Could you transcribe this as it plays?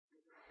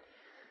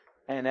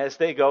And as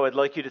they go, I'd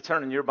like you to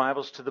turn in your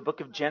Bibles to the book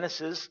of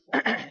Genesis,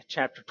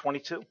 chapter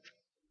 22.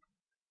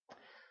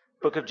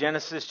 Book of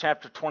Genesis,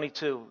 chapter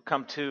 22.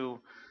 Come to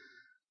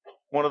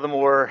one of the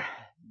more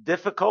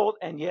difficult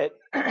and yet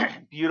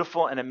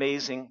beautiful and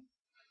amazing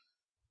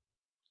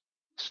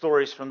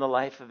stories from the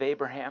life of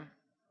Abraham.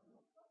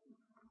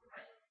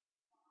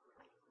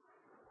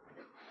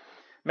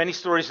 Many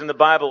stories in the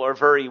Bible are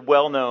very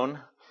well known.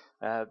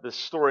 The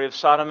story of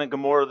Sodom and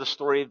Gomorrah, the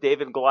story of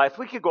David and Goliath.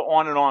 We could go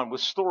on and on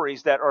with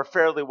stories that are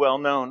fairly well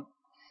known.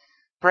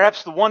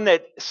 Perhaps the one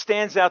that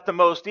stands out the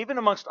most, even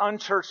amongst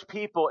unchurched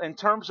people, in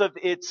terms of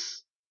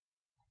its,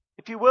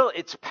 if you will,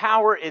 its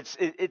power,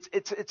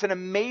 it's an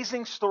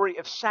amazing story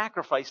of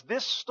sacrifice.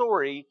 This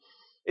story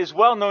is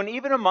well known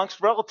even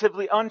amongst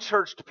relatively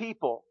unchurched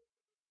people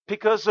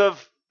because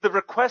of the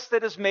request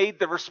that is made,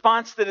 the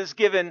response that is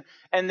given,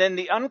 and then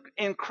the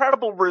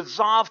incredible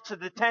resolve to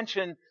the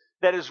tension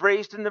that is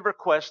raised in the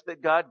request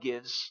that God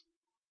gives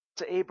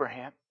to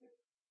Abraham.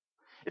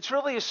 It's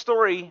really a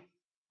story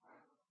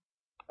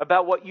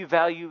about what you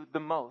value the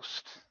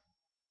most.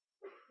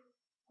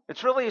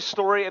 It's really a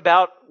story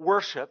about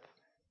worship.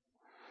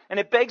 And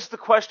it begs the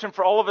question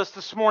for all of us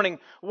this morning,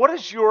 what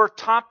is your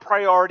top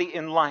priority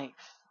in life?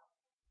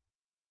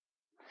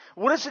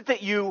 What is it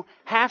that you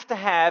have to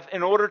have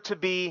in order to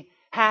be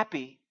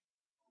happy,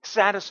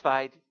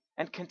 satisfied,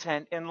 and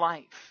content in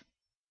life?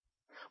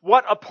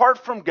 What,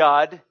 apart from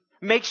God,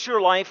 makes your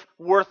life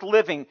worth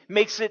living,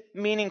 makes it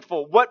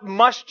meaningful? What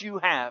must you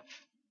have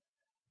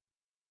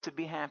to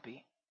be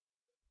happy?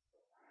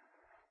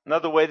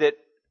 Another way that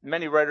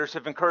many writers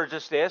have encouraged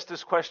us to ask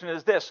this question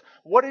is this: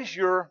 what is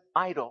your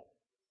idol?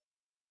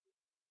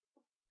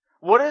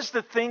 What is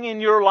the thing in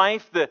your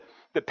life, the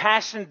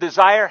passion,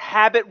 desire,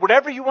 habit,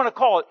 whatever you want to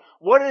call it,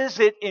 what is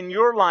it in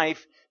your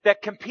life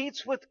that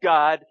competes with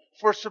God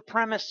for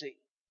supremacy?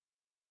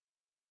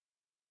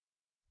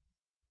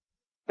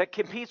 That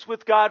competes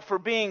with God for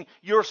being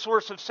your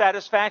source of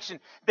satisfaction.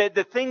 That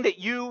the thing that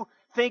you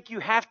think you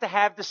have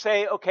to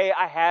say, okay,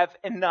 I have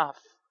enough.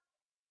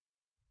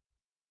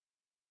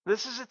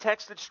 This is a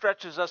text that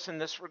stretches us in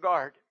this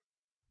regard.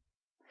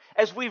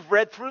 As we've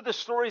read through the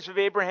stories of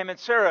Abraham and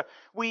Sarah,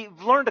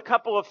 we've learned a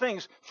couple of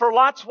things. For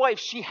Lot's wife,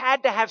 she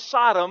had to have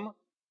Sodom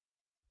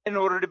in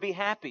order to be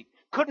happy.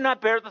 Could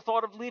not bear the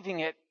thought of leaving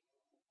it.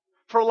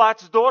 For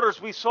Lot's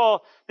daughters, we saw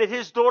that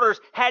his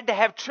daughters had to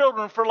have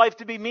children for life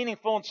to be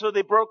meaningful, and so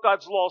they broke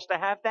God's laws to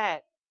have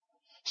that.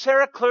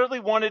 Sarah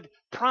clearly wanted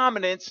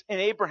prominence in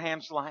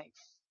Abraham's life.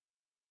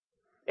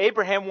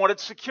 Abraham wanted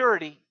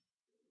security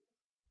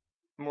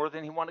more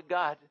than he wanted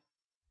God.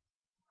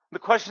 The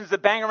questions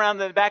that bang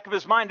around in the back of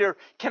his mind are,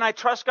 can I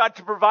trust God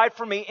to provide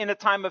for me in a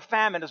time of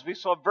famine, as we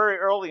saw very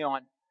early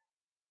on?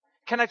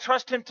 Can I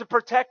trust Him to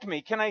protect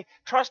me? Can I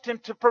trust Him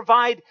to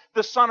provide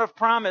the son of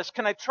promise?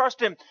 Can I trust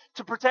Him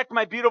to protect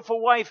my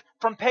beautiful wife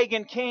from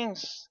pagan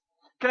kings?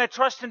 Can I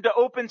trust Him to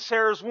open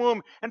Sarah's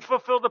womb and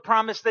fulfill the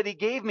promise that He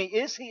gave me?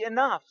 Is He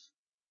enough?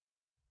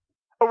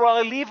 Or will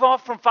I leave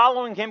off from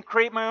following Him,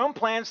 create my own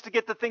plans to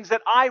get the things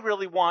that I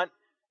really want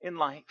in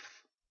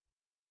life?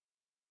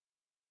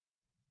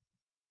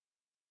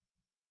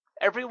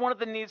 Every one of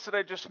the needs that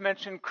I just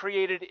mentioned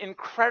created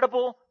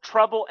incredible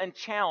trouble and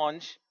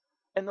challenge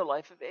in the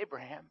life of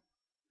Abraham.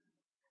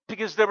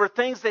 Because there were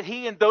things that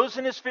he and those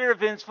in his sphere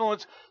of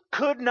influence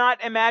could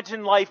not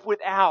imagine life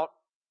without.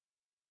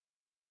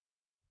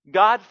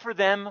 God for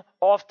them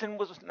often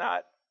was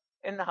not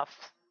enough.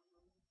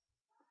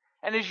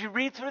 And as you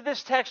read through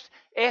this text,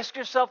 ask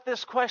yourself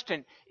this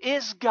question: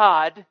 is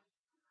God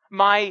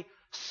my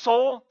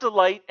sole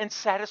delight and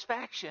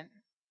satisfaction?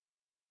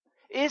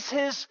 Is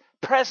His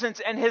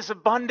presence and His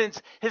abundance,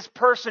 His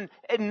person,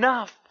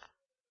 enough?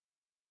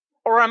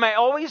 Or am I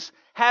always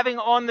having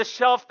on the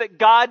shelf that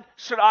God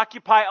should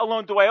occupy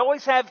alone? Do I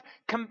always have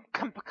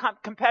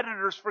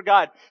competitors for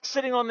God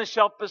sitting on the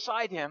shelf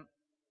beside Him?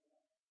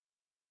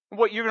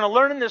 What you're going to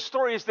learn in this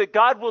story is that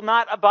God will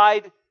not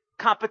abide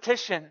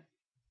competition,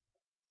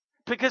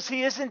 because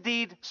He is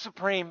indeed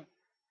supreme.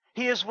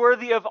 He is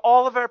worthy of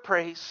all of our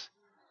praise.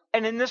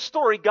 And in this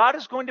story, God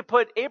is going to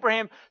put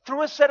Abraham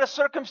through a set of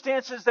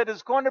circumstances that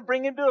is going to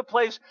bring him to a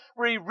place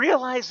where he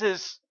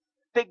realizes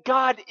that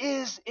God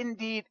is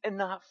indeed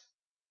enough.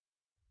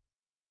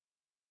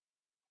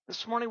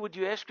 This morning, would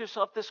you ask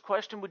yourself this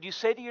question? Would you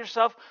say to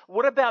yourself,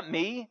 what about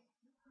me?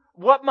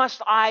 What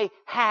must I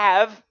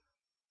have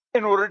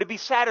in order to be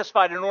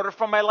satisfied, in order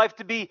for my life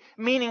to be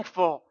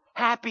meaningful,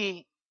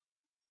 happy?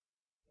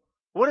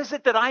 What is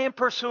it that I am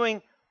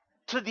pursuing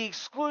to the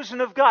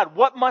exclusion of God?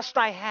 What must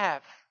I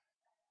have?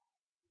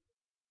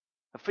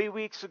 A few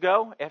weeks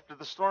ago, after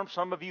the storm,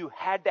 some of you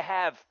had to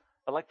have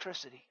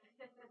electricity.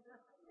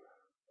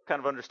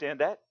 Kind of understand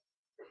that?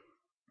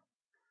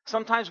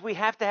 Sometimes we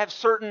have to have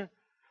certain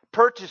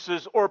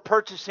purchases or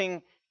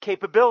purchasing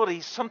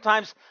capabilities.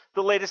 Sometimes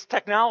the latest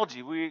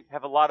technology. We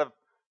have a lot of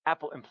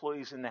Apple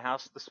employees in the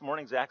house this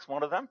morning. Zach's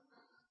one of them.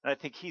 And I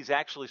think he's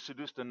actually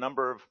seduced a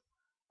number of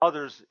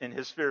others in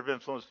his sphere of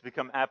influence to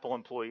become Apple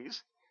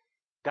employees.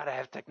 Got to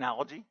have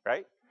technology,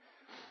 right?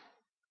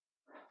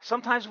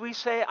 Sometimes we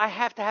say, I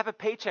have to have a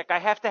paycheck. I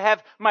have to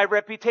have my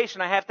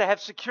reputation. I have to have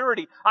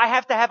security. I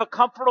have to have a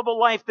comfortable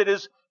life that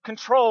is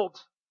controlled.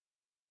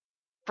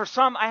 For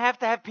some, I have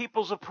to have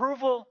people's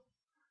approval.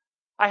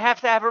 I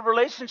have to have a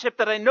relationship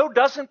that I know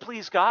doesn't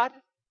please God.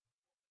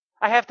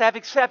 I have to have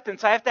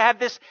acceptance. I have to have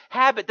this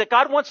habit that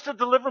God wants to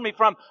deliver me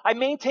from. I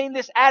maintain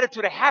this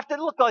attitude. I have to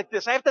look like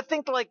this. I have to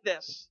think like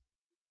this.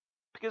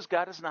 Because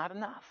God is not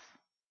enough.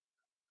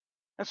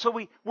 And so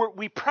we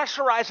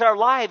pressurize our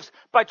lives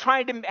by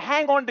trying to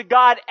hang on to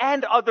God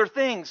and other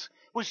things,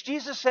 which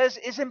Jesus says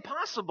is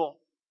impossible.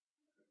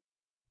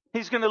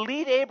 He's going to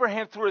lead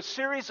Abraham through a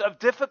series of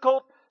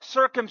difficult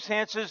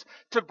circumstances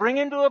to bring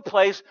him to a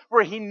place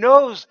where he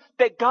knows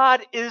that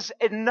God is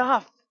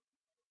enough.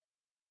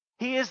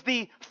 He is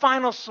the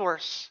final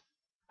source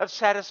of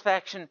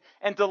satisfaction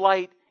and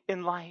delight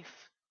in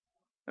life.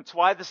 That's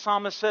why the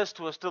psalmist says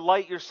to us,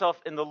 delight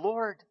yourself in the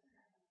Lord.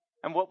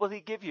 And what will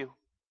he give you?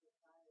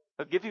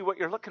 He'll give you what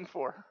you're looking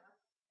for.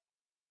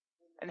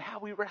 And how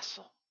we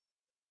wrestle.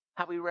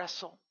 How we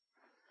wrestle.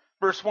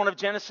 Verse 1 of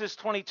Genesis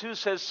 22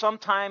 says,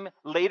 sometime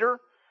later,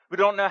 we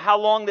don't know how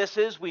long this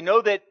is. We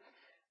know that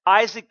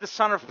Isaac, the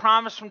son of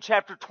promise from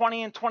chapter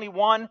 20 and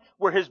 21,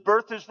 where his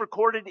birth is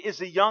recorded, is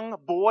a young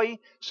boy.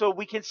 So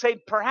we can say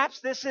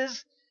perhaps this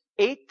is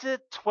 8 to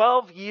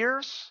 12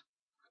 years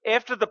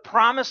after the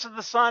promise of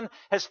the son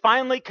has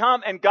finally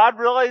come and God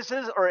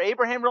realizes, or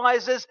Abraham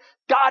realizes,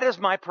 God is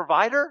my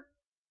provider.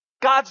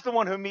 God's the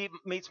one who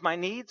meets my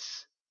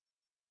needs.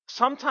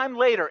 Sometime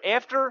later,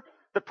 after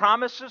the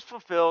promise is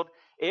fulfilled,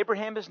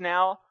 Abraham is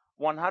now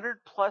 100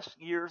 plus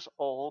years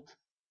old.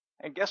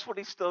 And guess what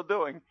he's still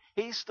doing?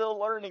 He's still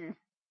learning.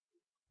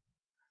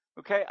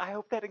 Okay, I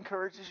hope that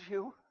encourages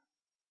you.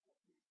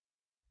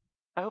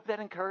 I hope that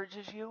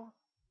encourages you.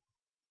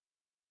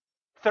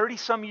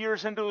 30-some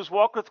years into his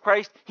walk with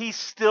Christ, he's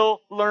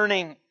still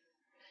learning.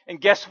 And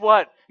guess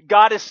what?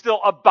 God is still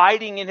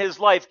abiding in his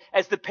life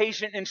as the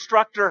patient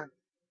instructor.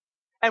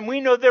 And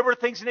we know there were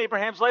things in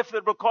Abraham's life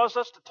that would cause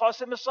us to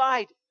toss him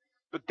aside.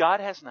 But God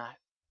has not.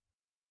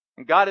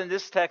 And God in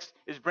this text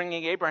is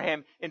bringing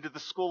Abraham into the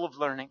school of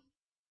learning,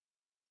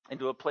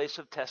 into a place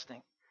of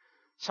testing.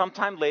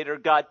 Sometime later,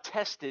 God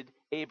tested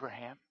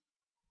Abraham.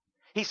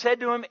 He said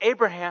to him,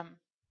 Abraham,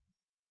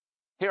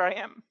 here I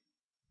am.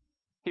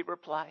 He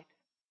replied.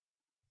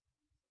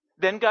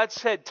 Then God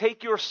said,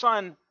 take your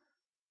son,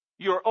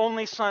 your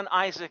only son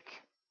Isaac,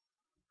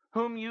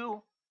 whom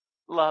you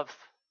love.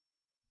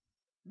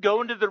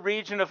 Go into the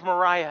region of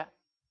Moriah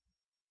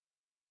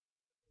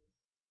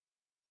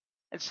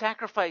and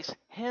sacrifice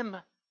him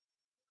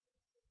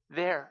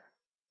there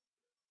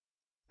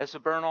as a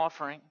burnt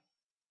offering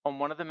on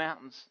one of the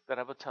mountains that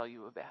I will tell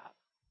you about.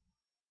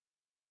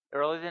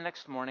 Early the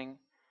next morning,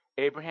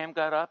 Abraham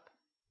got up,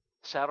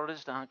 saddled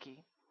his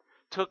donkey,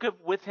 took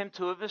with him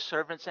 2 of his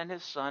servants and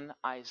his son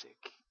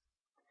Isaac.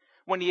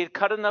 When he had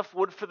cut enough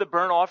wood for the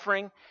burnt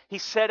offering, he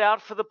set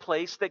out for the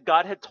place that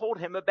God had told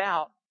him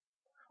about.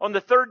 On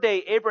the 3rd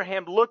day,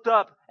 Abraham looked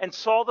up and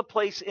saw the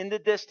place in the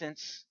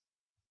distance.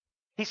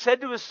 He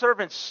said to his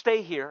servants,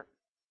 stay here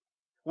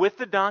with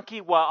the donkey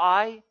while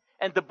I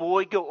and the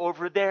boy go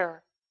over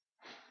there.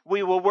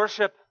 We will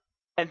worship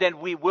and then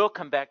we will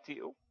come back to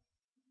you.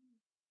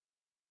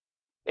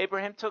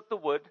 Abraham took the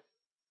wood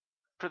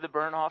for the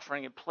burnt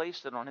offering and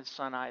placed it on his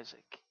son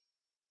Isaac.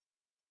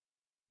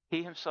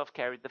 He himself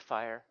carried the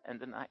fire and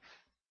the knife.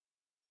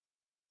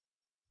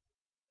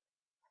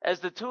 As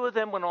the 2 of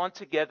them went on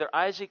together,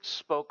 Isaac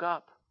spoke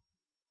up.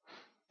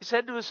 He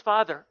said to his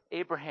father,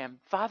 Abraham,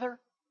 Father?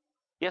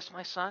 Yes,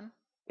 my son,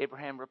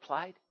 Abraham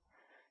replied.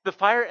 The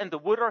fire and the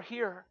wood are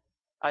here,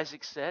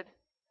 Isaac said.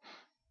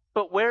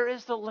 But where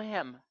is the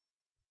lamb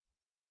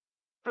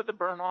for the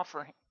burnt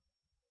offering?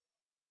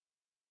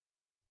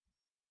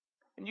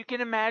 And you can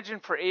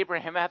imagine for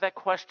Abraham how that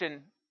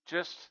question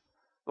just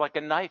like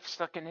a knife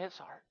stuck in his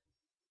heart.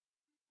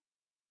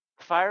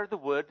 Fire the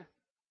wood,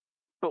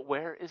 but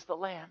where is the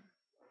lamb?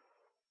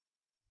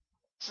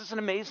 This is an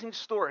amazing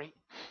story.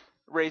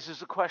 It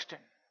raises a question.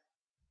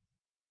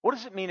 What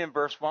does it mean in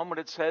verse 1 when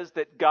it says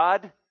that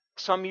God,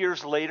 some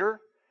years later,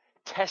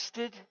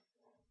 tested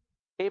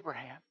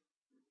Abraham?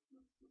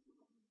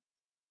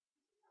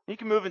 You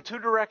can move in 2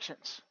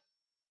 directions.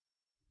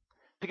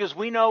 Because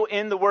we know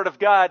in the Word of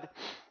God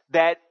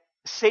that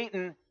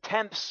Satan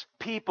tempts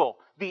people.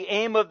 The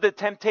aim of the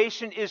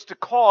temptation is to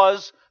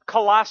cause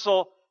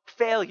colossal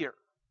failure.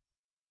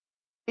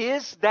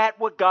 Is that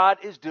what God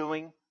is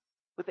doing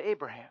with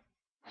Abraham?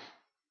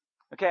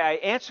 Okay, I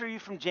answer you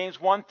from James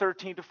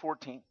 1:13 to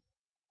 14.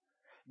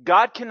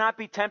 God cannot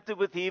be tempted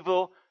with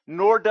evil,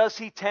 nor does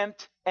he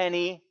tempt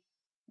any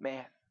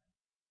man.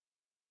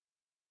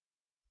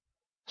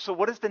 So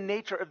what is the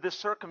nature of this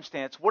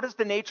circumstance? What is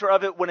the nature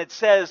of it when it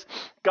says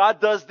God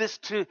does this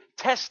to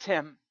test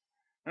him?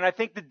 And I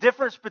think the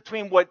difference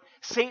between what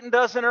Satan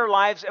does in our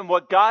lives and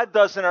what God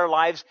does in our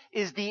lives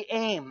is the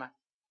aim,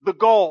 the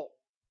goal,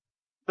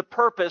 the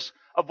purpose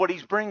of what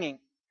he's bringing.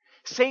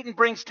 Satan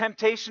brings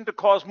temptation to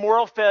cause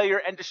moral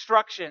failure and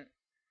destruction.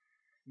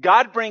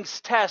 God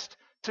brings test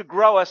to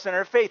grow us in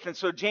our faith. And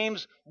so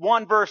James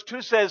 1 verse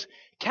 2 says,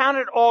 count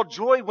it all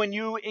joy when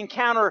you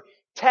encounter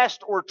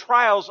tests or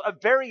trials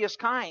of various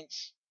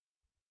kinds.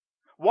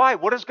 Why?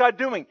 What is God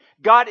doing?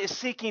 God is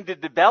seeking to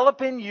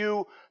develop in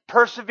you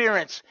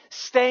perseverance,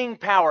 staying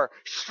power,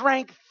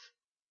 strength,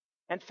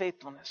 and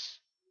faithfulness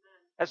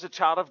as a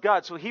child of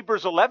God. So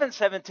Hebrews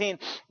 11:17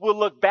 will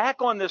look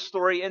back on this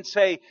story and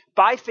say,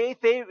 by faith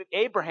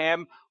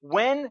Abraham,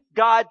 when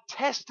God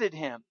tested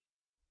him.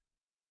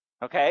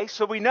 Okay,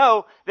 so we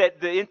know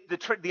that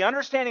the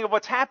understanding of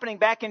what's happening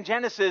back in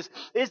Genesis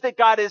is that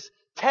God is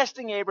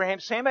testing Abraham.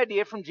 Same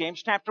idea from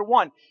James chapter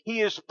 1. He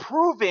is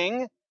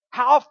proving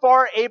how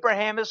far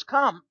Abraham has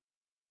come.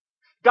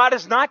 God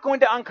is not going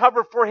to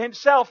uncover for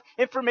himself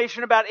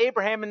information about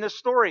Abraham in this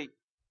story.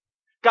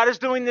 God is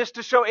doing this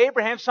to show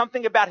Abraham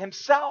something about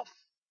himself,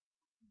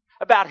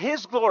 about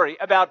his glory,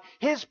 about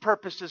his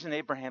purposes in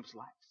Abraham's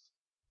life.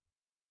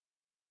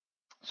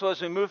 So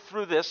as we move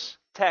through this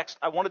text,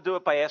 I want to do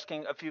it by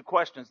asking a few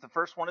questions. The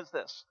first one is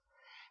this: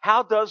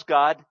 how does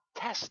God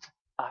test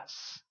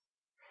us?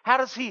 How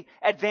does he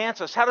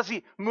advance us? How does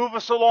he move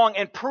us along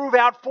and prove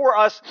out for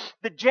us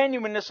the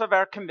genuineness of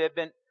our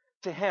commitment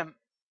to him?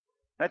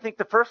 And I think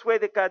the first way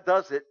that God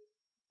does it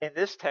in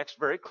this text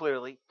very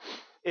clearly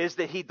is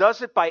that he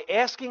does it by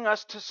asking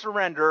us to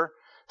surrender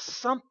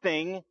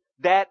something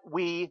that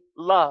we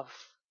love.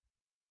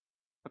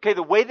 Okay,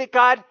 the way that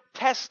God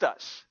tests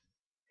us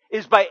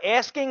is by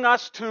asking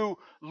us to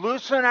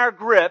loosen our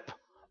grip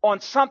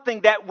on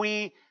something that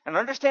we, and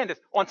understand this,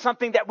 on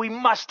something that we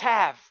must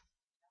have.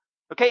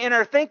 Okay, in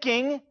our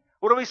thinking,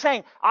 what are we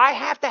saying? I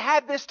have to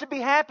have this to be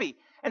happy.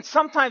 And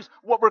sometimes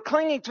what we're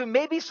clinging to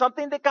may be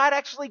something that God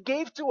actually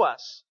gave to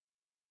us.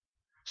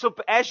 So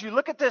as you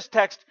look at this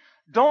text,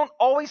 don't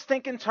always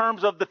think in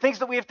terms of the things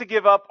that we have to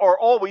give up are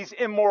always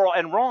immoral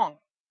and wrong.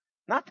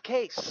 Not the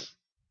case.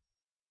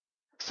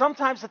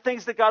 Sometimes the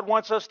things that God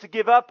wants us to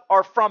give up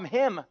are from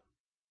him.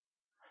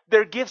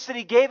 They're gifts that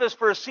he gave us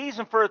for a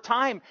season, for a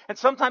time. And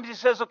sometimes he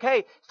says,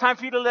 okay, it's time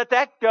for you to let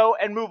that go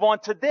and move on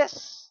to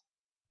this.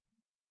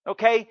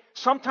 Okay?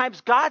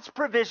 Sometimes God's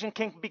provision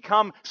can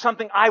become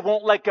something I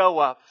won't let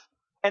go of.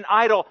 An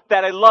idol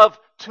that I love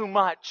too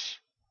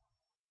much.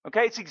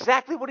 Okay? It's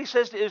exactly what he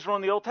says to Israel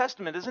in the Old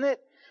Testament, isn't it?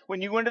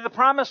 When you enter the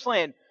promised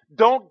land,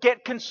 don't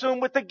get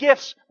consumed with the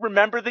gifts.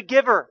 Remember the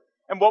giver.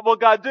 And what will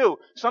God do?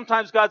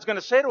 Sometimes God's going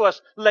to say to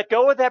us, let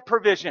go of that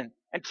provision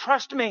and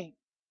trust me.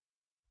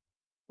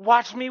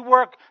 Watch me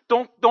work.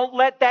 Don't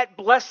let that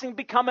blessing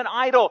become an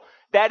idol.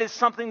 That is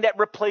something that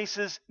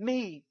replaces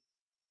me.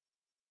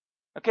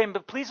 Okay,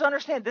 but please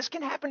understand, this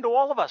can happen to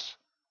all of us.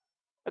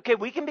 Okay,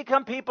 we can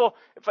become people,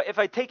 if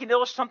I take and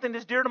illustrate something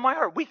that's dear to my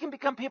heart, we can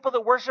become people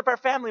that worship our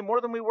family more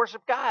than we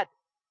worship God.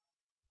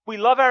 We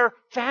love our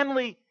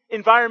family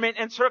environment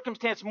and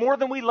circumstance more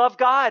than we love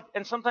God.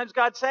 And sometimes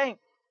God's saying,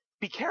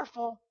 be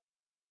careful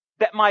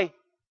that my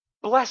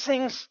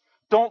blessings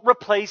don't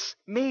replace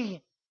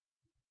me.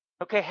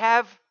 Okay,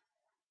 have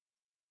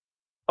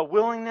a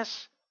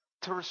willingness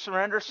to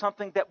surrender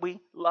something that we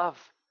love.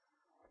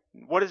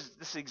 This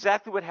is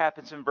exactly what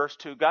happens in verse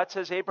 2. God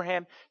says,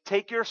 Abraham,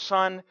 take your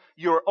son,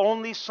 your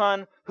only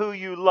son who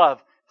you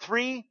love.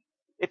 3,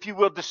 if you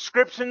will,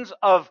 descriptions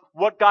of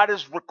what God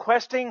is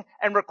requesting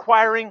and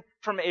requiring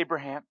from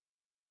Abraham.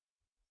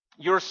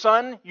 Your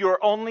son,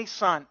 your only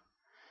son.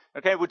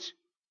 Okay, which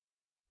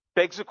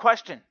begs the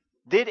question,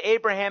 did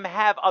Abraham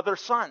have other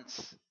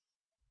sons?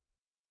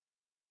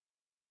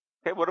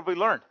 Okay, what have we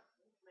learned?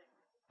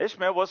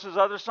 Ishmael was his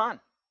other son.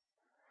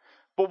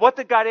 But what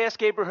did God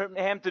ask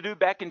Abraham to do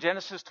back in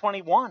Genesis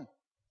 21,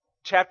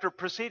 chapter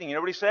preceding? You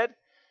know what he said?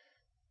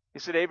 He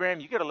said, Abraham,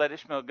 you got to let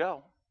Ishmael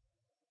go.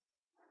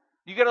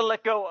 You got to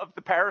let go of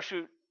the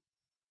parachute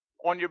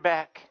on your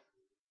back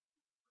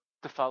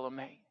to follow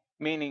me.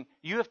 Meaning,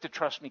 you have to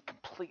trust me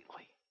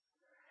completely.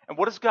 And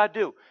what does God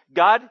do?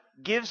 God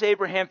gives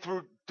Abraham,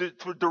 through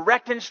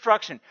direct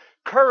instruction,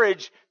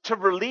 courage to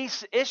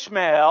release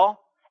Ishmael.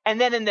 And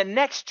then in the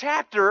next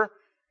chapter,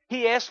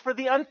 he asks for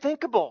the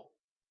unthinkable.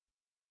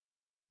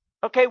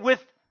 Okay, with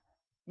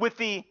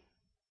the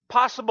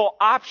possible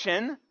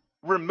option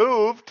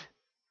removed,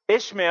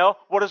 Ishmael,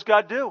 what does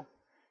God do?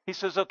 He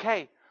says,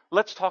 okay,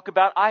 let's talk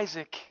about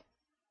Isaac.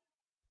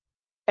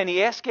 And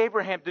he asked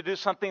Abraham to do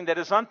something that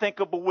is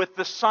unthinkable with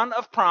the son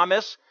of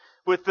promise,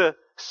 with the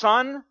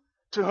son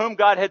to whom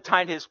God had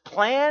tied his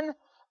plan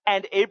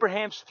and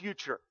Abraham's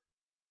future.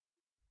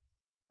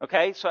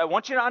 Okay, so I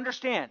want you to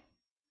understand,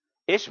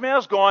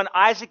 Ishmael's gone,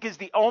 Isaac is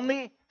the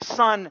only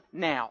son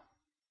now.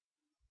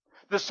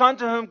 The son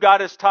to whom God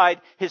has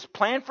tied his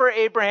plan for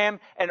Abraham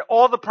and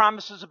all the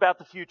promises about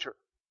the future.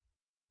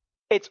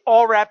 It's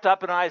all wrapped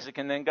up in Isaac.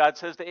 And then God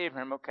says to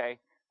Abraham, okay,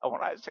 I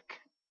want Isaac.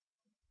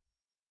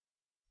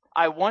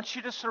 I want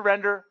you to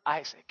surrender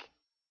Isaac.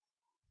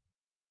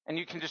 And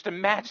you can just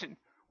imagine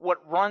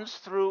what runs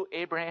through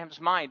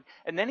Abraham's mind.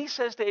 And then he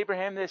says to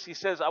Abraham this, he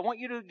says, I want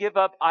you to give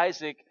up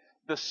Isaac,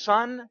 the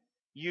son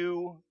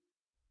you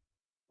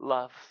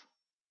love.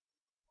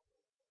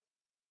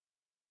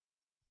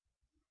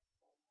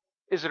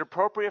 Is it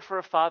appropriate for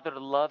a father to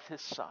love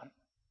his son?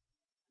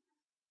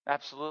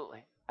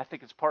 Absolutely. I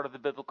think it's part of the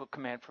biblical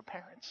command for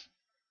parents.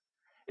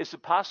 Is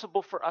it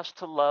possible for us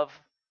to love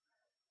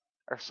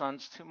our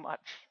sons too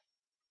much?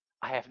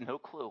 I have no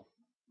clue.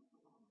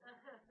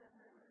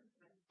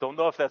 Don't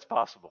know if that's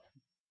possible.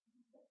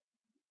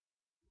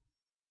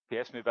 If you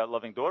ask me about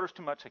loving daughters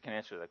too much, I can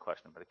answer that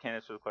question, but I can't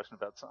answer the question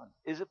about sons.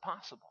 Is it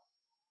possible?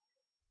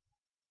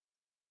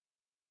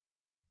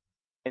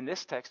 In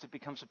this text, it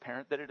becomes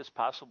apparent that it is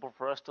possible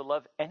for us to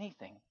love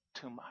anything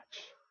too much.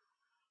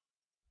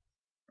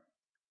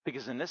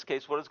 Because in this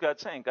case, what is God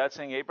saying? God's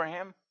saying,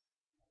 Abraham,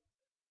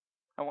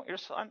 I want your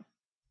son.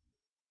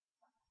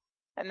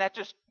 And that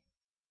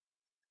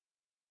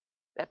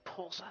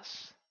pulls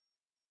us.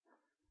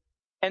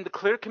 And the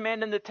clear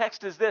command in the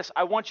text is this: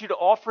 I want you to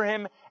offer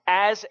him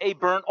as a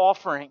burnt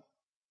offering.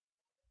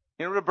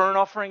 You know what a burnt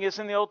offering is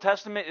in the Old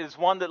Testament? It is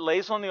one that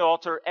lays on the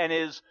altar and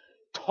is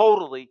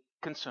totally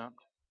consumed.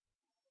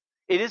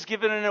 It is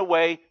given in a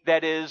way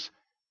that is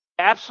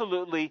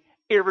absolutely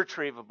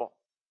irretrievable.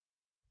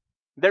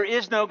 There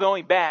is no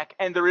going back,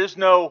 and there is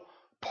no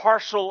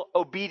partial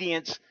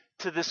obedience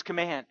to this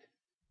command.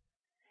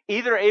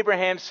 Either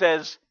Abraham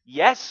says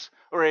yes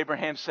or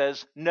Abraham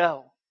says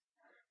no.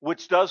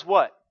 Which does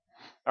what?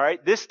 All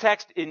right, this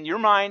text in your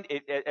mind,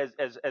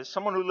 as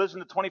someone who lives in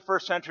the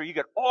 21st century, you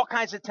get all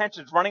kinds of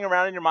tensions running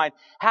around in your mind.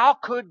 How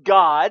could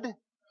God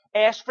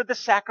ask for the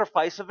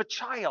sacrifice of a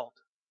child?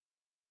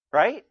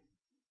 Right?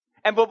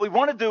 And what we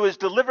want to do is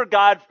deliver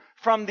God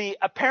from the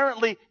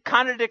apparently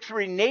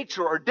contradictory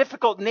nature or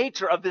difficult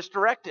nature of this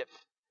directive.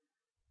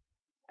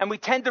 And we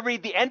tend to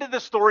read the end of the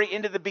story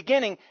into the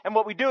beginning, and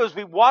what we do is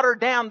we water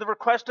down the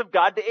request of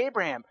God to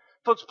Abraham.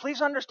 Folks,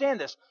 please understand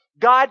this.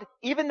 God,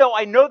 even though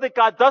I know that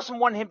God doesn't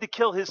want him to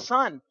kill his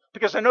son,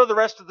 because I know the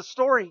rest of the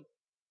story,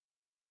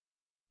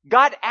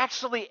 God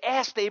actually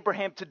asked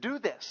Abraham to do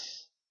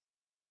this.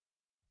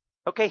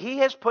 Okay, he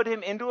has put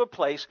him into a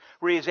place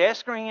where he is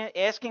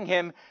asking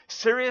him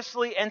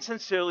seriously and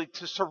sincerely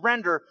to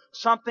surrender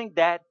something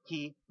that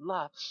he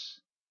loves.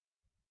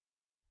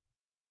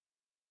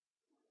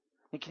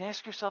 You can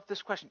ask yourself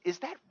this question: is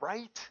that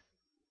right?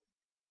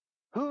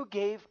 Who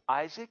gave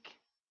Isaac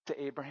to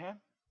Abraham?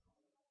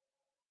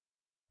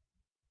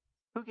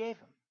 Who gave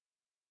him?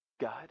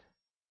 God.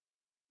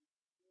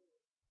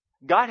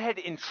 God had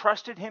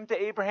entrusted him to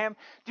Abraham.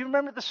 Do you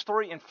remember the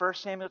story in 1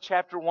 Samuel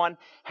chapter 1?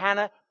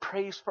 Hannah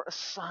prays for a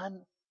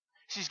son.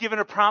 She's given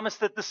a promise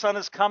that the son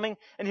is coming.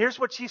 And here's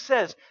what she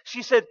says.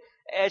 She said,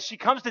 as she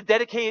comes to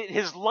dedicate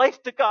his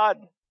life to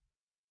God,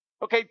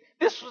 okay,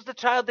 this was the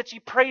child that she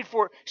prayed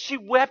for. She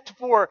wept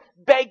for,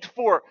 begged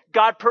for.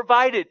 God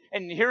provided.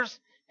 And here's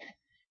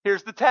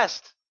the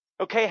test.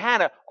 Okay,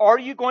 Hannah, are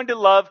you going to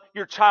love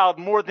your child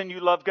more than you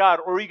love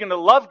God? Or are you going to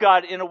love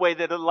God in a way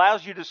that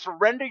allows you to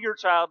surrender your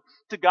child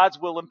to God's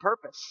will and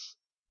purpose?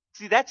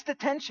 See, that's the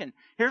tension.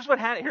 Here's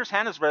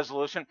Hannah's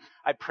resolution.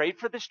 I prayed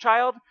for this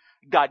child.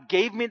 God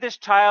gave me this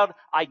child.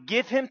 I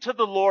give him to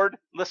the Lord,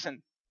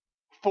 listen,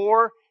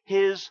 for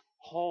his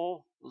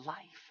whole life.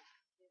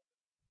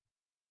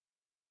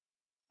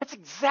 That's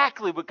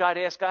exactly what God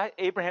asked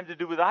Abraham to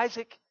do with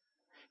Isaac.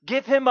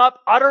 Give him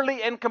up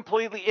utterly and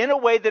completely in a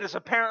way that is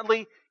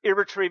apparently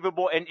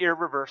irretrievable and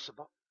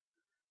irreversible.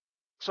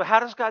 So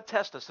how does God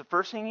test us? The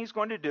first thing he's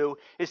going to do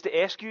is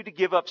to ask you to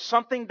give up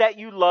something that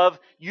you love,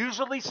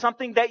 usually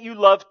something that you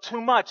love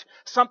too much,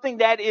 something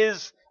that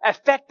is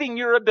affecting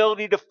your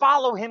ability to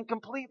follow him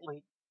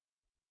completely.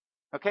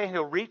 Okay,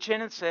 he'll reach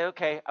in and say,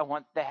 okay, I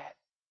want that.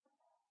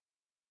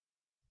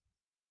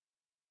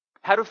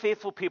 How do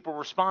faithful people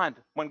respond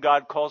when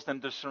God calls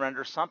them to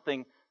surrender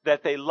something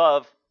that they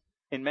love,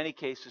 in many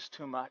cases,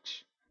 too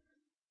much?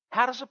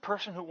 How does a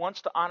person who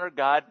wants to honor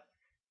God,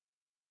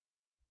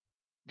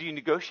 do you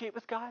negotiate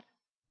with God?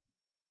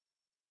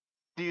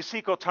 Do you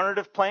seek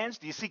alternative plans?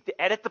 Do you seek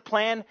to edit the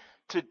plan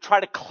to try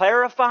to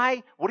clarify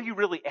what are you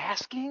really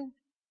asking?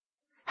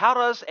 How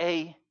does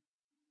a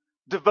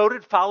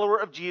devoted follower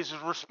of Jesus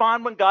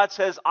respond when God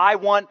says, I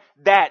want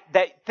that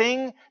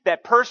thing,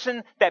 that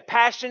person, that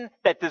passion,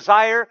 that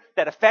desire,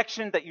 that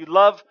affection that you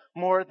love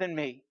more than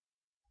me?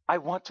 I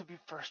want to be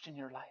first in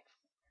your life.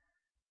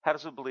 How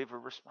does a believer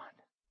respond?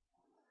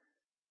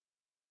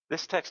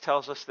 This text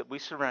tells us that we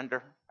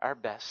surrender our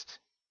best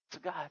to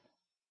God.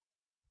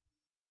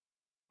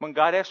 When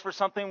God asks for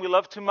something we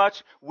love too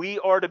much, we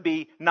are to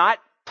be not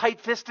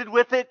tight-fisted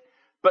with it,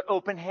 but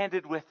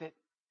open-handed with it.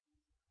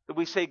 That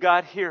we say,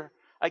 God, here,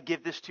 I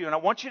give this to you. And I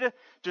want you to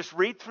just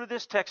read through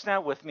this text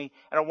now with me,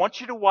 and I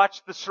want you to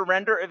watch the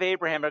surrender of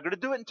Abraham. I'm going to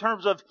do it in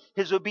terms of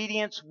his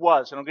obedience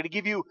was. And I'm going to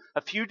give you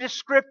a few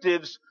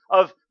descriptives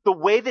of the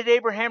way that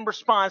Abraham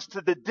responds to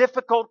the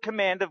difficult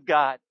command of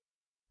God.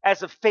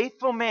 As a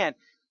faithful man,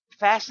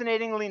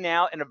 fascinatingly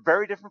now, in a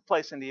very different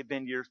place than he had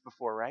been years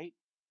before, right?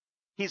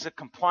 He's a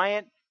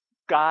compliant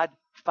God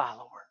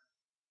follower.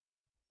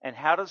 And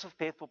how does a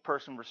faithful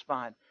person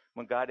respond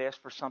when God asks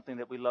for something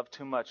that we love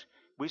too much?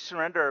 We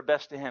surrender our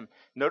best to him.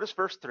 Notice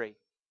verse 3.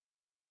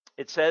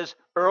 It says,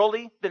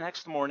 early the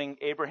next morning,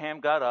 Abraham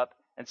got up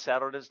and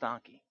saddled his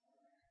donkey.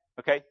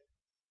 Okay?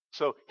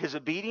 So his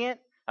obedience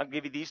I'll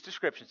give you these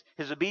descriptions.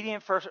 His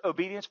obedience,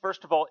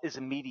 first of all, is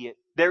immediate.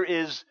 There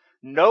is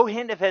no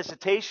hint of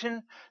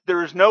hesitation.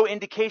 There is no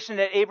indication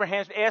that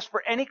Abraham asked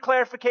for any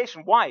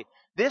clarification. Why?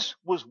 This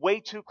was way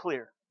too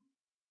clear.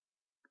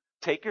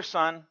 Take your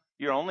son,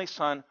 your only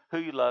son, who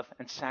you love,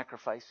 and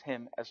sacrifice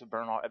him as a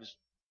burnt offering. It was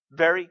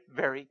very,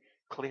 very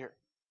clear.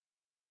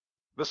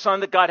 The son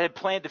that God had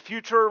planned the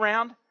future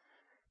around,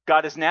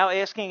 God is now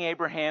asking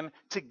Abraham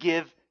to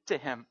give to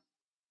him.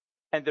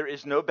 And there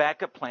is no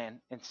backup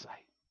plan in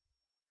sight.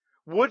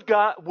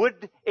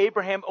 Would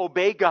Abraham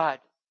obey God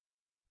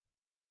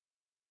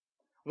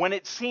when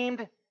it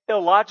seemed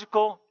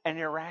illogical and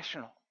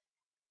irrational?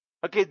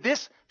 Okay,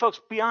 this, folks,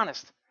 be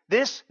honest.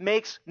 This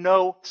makes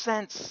no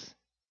sense.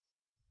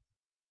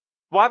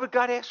 Why would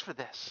God ask for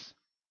this?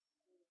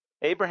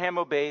 Abraham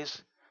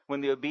obeys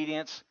when the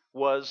obedience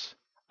was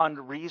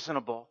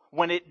unreasonable,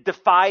 when it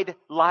defied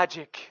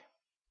logic.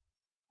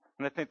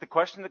 And I think the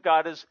question that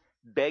God is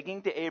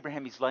begging to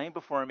Abraham, he's laying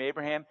before him,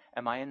 Abraham,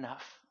 am I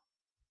enough?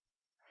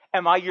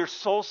 Am I your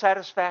sole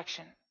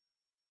satisfaction?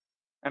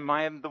 Am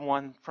I the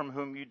one from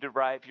whom you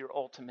derive your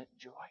ultimate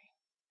joy?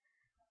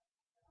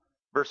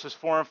 Verses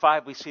 4 and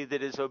 5, we see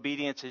that his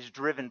obedience is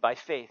driven by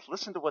faith.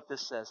 Listen to what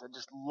this says. I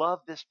just love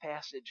this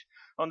passage.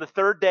 On the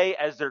third day,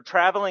 as they're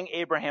traveling,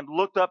 Abraham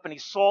looked up and he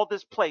saw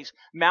this place,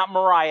 Mount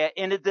Moriah,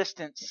 in a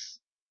distance.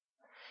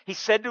 He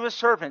said to his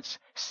servants,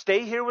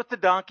 stay here with the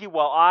donkey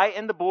while I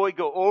and the boy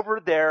go over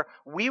there.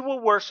 We will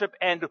worship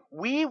and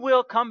we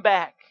will come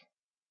back.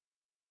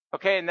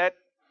 Okay, and that,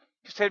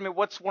 you say to me,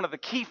 what's one of the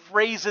key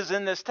phrases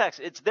in this text?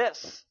 It's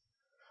this.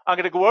 I'm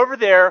going to go over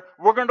there.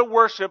 We're going to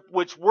worship,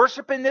 which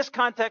worship in this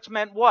context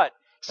meant what?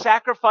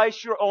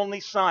 Sacrifice your only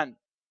son.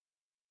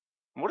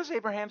 And what does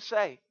Abraham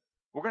say?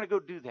 We're going to go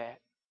do that.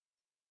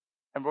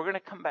 And we're going to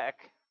come back.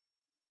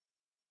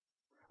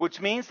 Which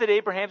means that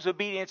Abraham's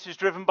obedience is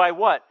driven by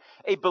what?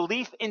 A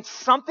belief in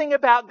something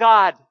about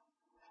God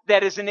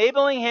that is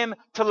enabling him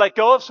to let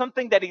go of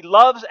something that he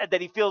loves and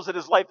that he feels that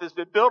his life has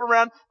been built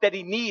around, that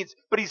he needs,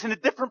 but he's in a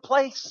different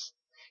place.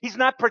 He's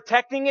not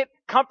protecting it.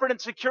 Comfort and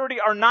security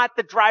are not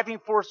the driving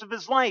force of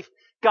his life.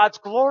 God's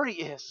glory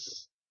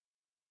is.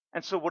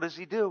 And so what does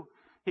he do?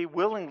 He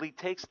willingly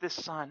takes this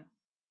son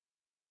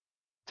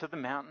to the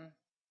mountain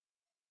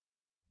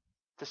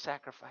to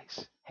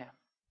sacrifice him.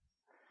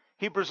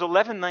 Hebrews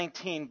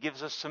 11:19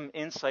 gives us some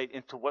insight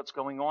into what's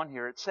going on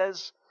here. It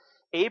says,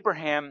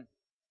 Abraham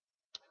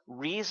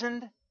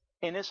reasoned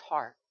in his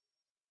heart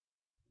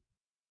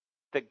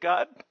that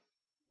God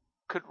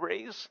could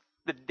raise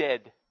the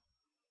dead.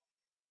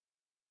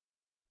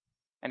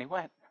 And he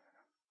went.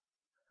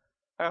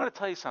 I want to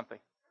tell you something.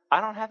 I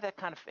don't have that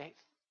kind of faith.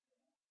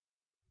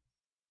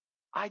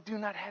 I do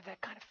not have that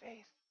kind of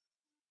faith.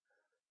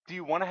 Do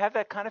you want to have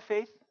that kind of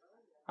faith?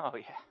 Oh,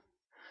 yeah.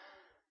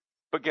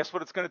 But guess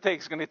what it's going to take?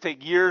 It's going to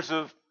take years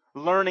of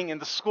learning in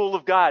the school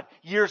of God,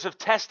 years of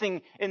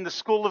testing in the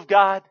school of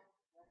God,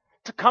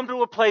 to come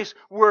to a place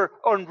where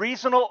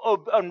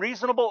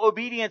unreasonable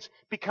obedience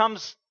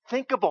becomes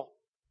thinkable.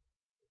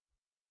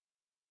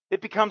 It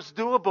becomes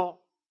doable.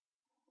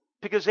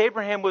 Because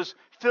Abraham was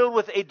filled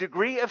with a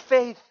degree of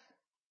faith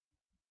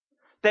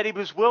that he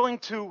was willing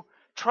to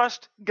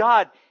trust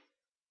God.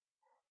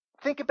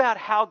 Think about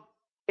how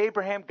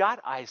Abraham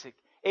got Isaac.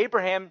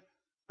 Abraham,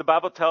 the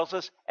Bible tells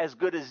us, as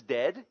good as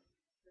dead,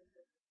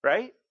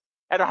 right?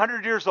 At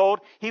 100 years old,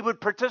 he would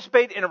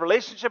participate in a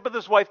relationship with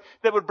his wife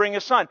that would bring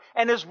a son.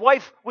 And his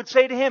wife would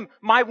say to him,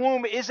 my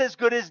womb is as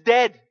good as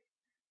dead.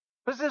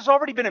 Because there's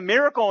already been a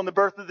miracle in the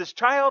birth of this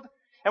child.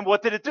 And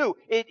what did it do?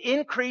 It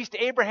increased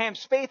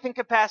Abraham's faith and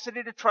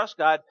capacity to trust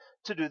God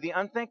to do the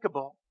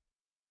unthinkable.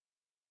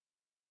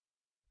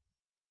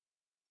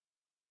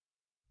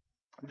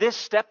 This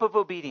step of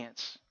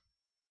obedience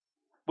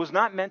was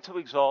not meant to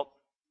exalt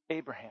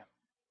Abraham.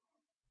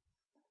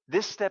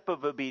 This step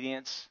of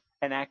obedience,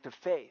 an act of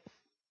faith,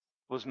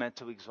 was meant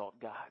to exalt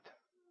God.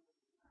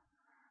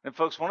 And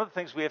folks, one of the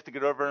things we have to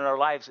get over in our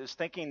lives is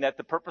thinking that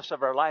the purpose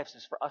of our lives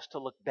is for us to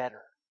look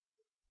better.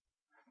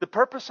 The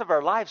purpose of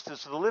our lives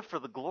is to live for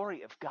the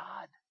glory of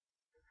God.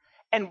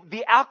 And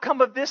the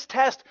outcome of this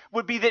test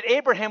would be that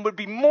Abraham would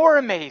be more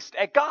amazed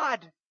at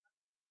God.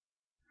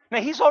 Now,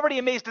 he's already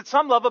amazed at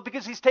some level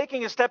because he's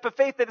taking a step of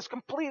faith that is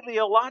completely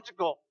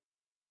illogical.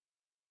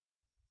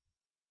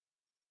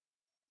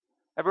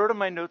 I wrote in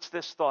my notes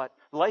this thought: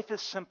 life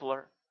is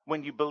simpler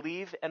when you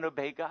believe and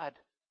obey God.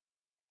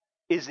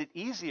 Is it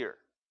easier?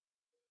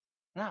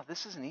 No,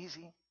 this isn't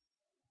easy.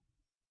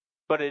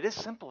 But it is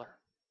simpler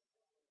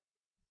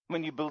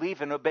when you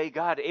believe and obey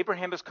God.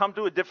 Abraham has come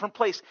to a different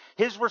place.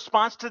 His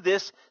response to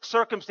this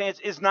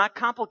circumstance is not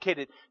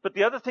complicated. But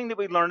the other thing that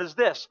we learn is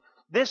this: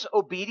 this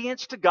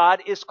obedience to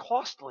God is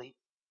costly.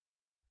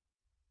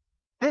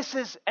 This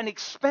is an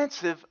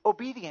expensive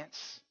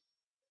obedience.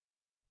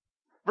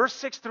 Verse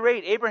 6 through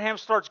 8, Abraham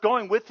starts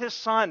going with his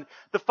son.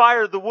 The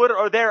fire, the wood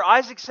are there.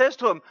 Isaac says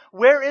to him,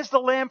 where is the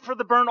lamb for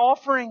the burnt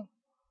offering?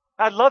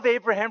 I love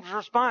Abraham's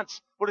response.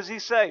 What does he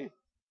say?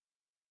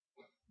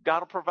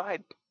 God will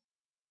provide.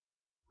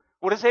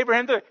 What does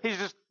Abraham do? He's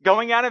just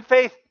going out in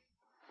faith.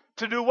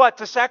 To do what?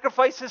 To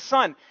sacrifice his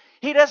son.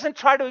 He doesn't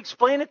try to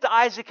explain it to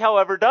Isaac,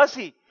 however, does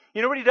he?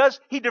 You know what he does?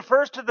 He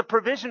defers to the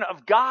provision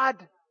of God.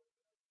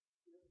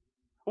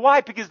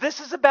 Why? Because this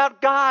is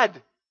about God.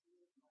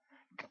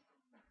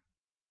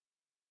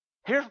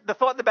 Here's the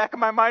thought in the back of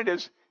my mind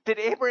is, did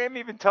Abraham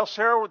even tell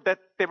Sarah that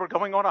they were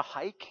going on a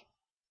hike?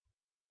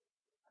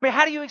 I mean,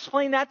 how do you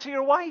explain that to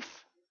your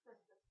wife?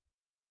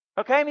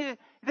 Okay, I mean,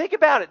 think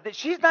about it.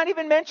 She's not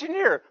even mentioned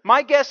here.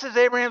 My guess is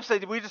Abraham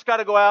said, we just got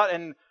to go out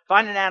and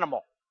find an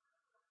animal.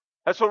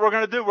 That's what we're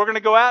going to do. We're going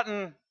to go out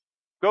and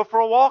go for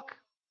a walk.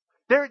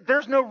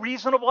 There's no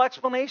reasonable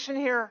explanation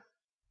here.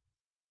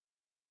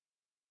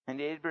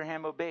 And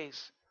Abraham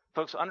obeys.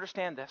 Folks,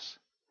 understand this.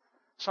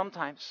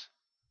 Sometimes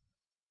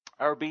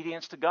our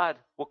obedience to God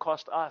will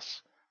cost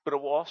us, but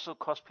it will also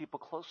cost people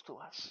close to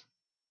us.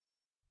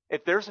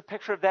 If there's a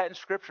picture of that in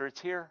Scripture,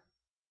 it's here.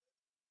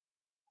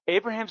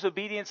 Abraham's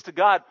obedience to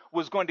God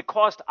was going to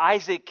cost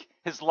Isaac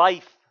his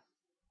life.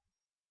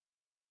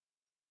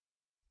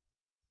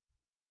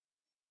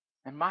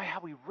 And my, how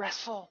we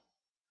wrestle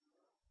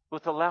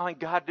with allowing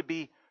God to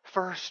be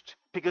first,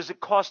 because it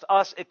cost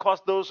us, it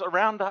cost those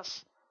around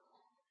us.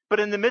 But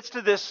in the midst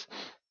of this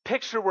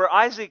picture where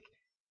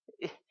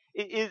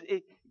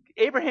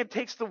Abraham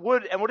takes the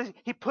wood and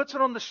he puts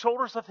it on the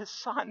shoulders of his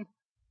son.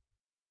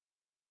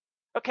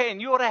 Okay,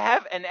 and you ought to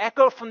have an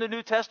echo from the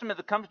New Testament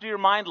that comes to your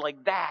mind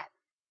like that.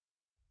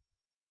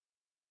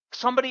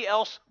 Somebody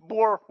else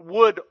bore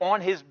wood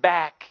on his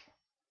back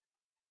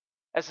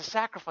as a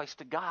sacrifice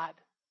to God.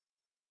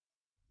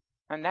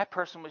 And that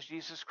person was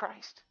Jesus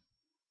Christ.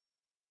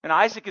 And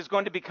Isaac is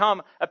going to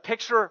become a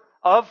picture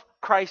of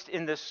Christ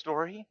in this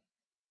story.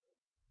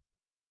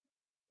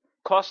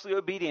 Costly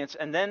obedience.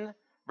 And then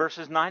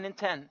verses 9 and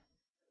 10.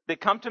 They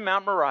come to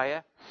Mount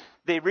Moriah.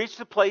 They reach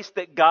the place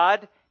that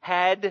God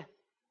had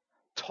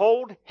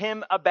told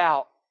him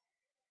about.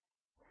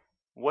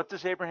 What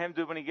does Abraham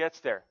do when he gets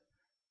there?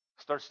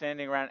 Start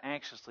standing around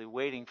anxiously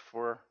waiting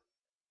for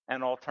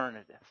an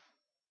alternative.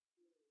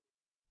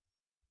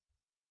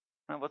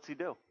 Now, what's he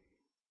do?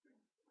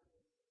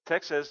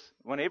 Text says,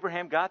 when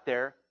Abraham got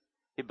there,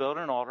 he built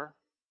an altar.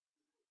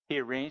 He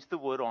arranged the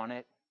wood on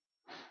it.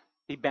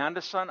 He bound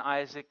his son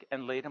Isaac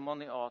and laid him on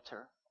the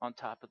altar on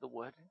top of the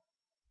wood.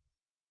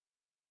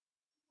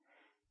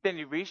 Then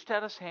he reached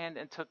out his hand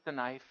and took the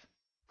knife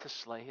to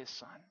slay his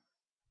son.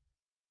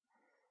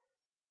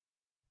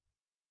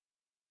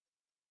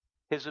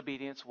 His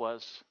obedience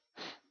was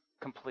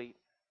complete.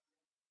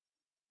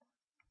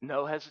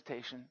 No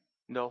hesitation,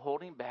 no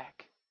holding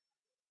back.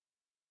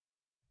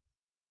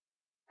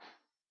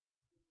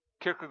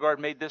 Kierkegaard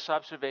made this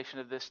observation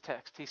of this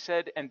text. He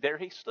said, and there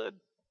he stood,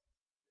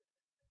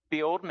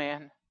 the old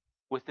man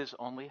with his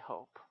only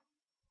hope.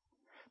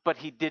 But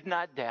he did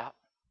not doubt.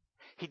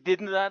 He did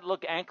not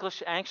look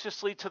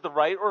anxiously to the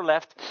right or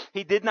left.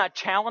 He did not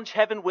challenge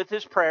heaven with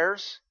his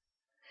prayers.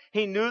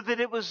 He knew that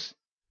it was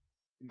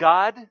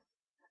God,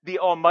 the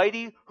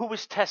Almighty, who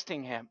was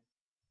testing him.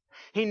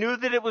 He knew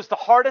that it was the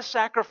hardest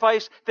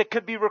sacrifice that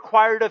could be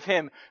required of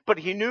him. But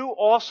he knew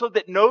also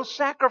that no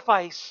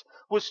sacrifice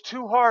was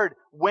too hard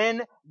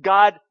when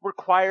God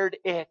required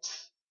it.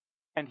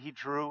 And he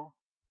drew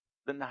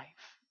the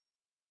knife.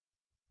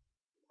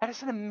 That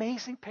is an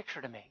amazing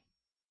picture to me.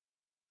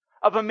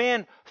 Of a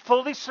man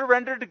fully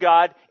surrendered to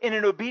God in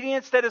an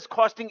obedience that is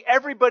costing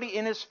everybody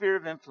in his sphere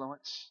of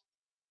influence.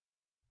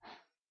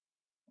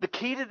 The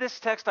key to this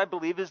text, I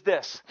believe, is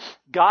this.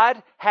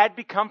 God had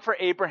become for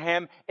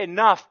Abraham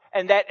enough,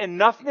 and that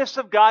enoughness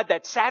of God,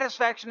 that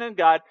satisfaction in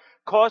God,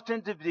 caused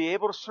him to be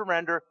able to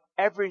surrender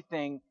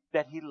everything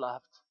that he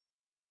loved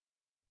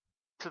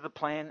to the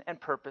plan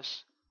and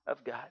purpose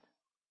of God.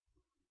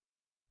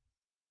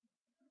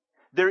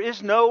 There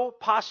is no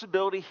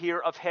possibility here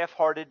of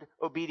half-hearted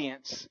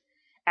obedience,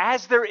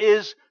 as there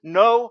is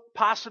no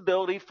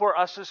possibility for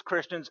us as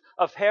Christians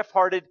of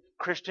half-hearted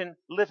Christian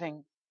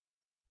living.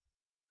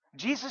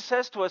 Jesus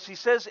says to us, he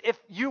says, if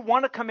you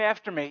want to come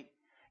after me,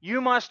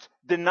 you must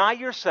deny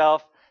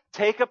yourself,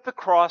 take up the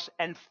cross,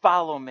 and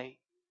follow me.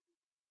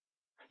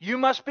 You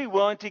must be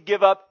willing to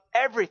give up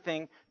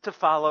everything to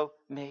follow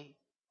me.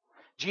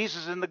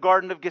 Jesus in the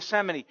Garden of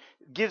Gethsemane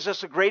gives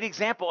us a great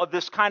example of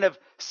this kind of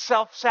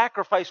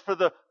self-sacrifice for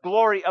the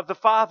glory of the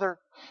Father.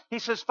 He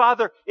says,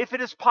 Father, if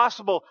it is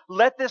possible,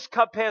 let this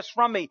cup pass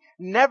from me.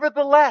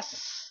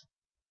 Nevertheless,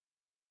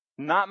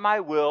 not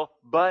my will,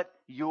 but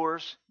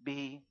yours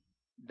be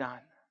done.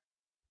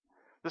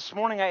 This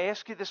morning I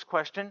ask you this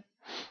question.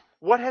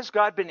 What has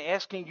God been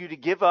asking you to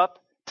give up,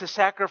 to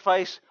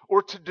sacrifice,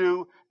 or to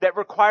do that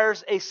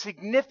requires a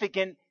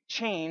significant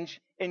change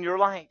in your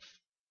life?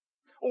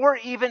 Or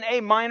even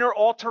a minor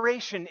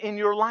alteration in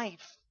your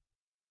life?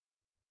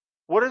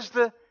 What is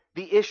the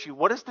issue?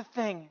 What is the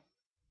thing?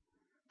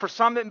 For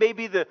some, it may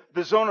be the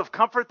zone of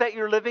comfort that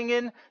you're living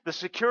in, the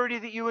security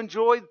that you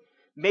enjoy.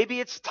 Maybe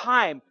it's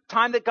time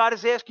that God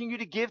is asking you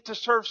to give to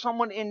serve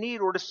someone in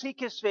need or to seek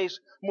His face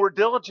more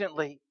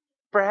diligently.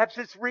 Perhaps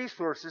it's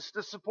resources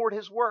to support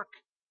His work.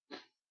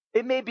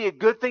 It may be a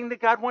good thing that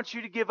God wants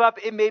you to give up.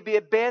 It may be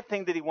a bad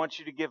thing that He wants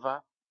you to give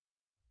up.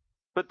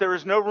 But there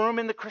is no room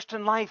in the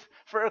Christian life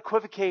for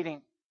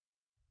equivocating,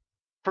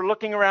 for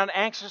looking around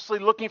anxiously,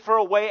 looking for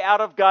a way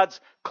out of God's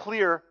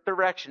clear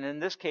direction. In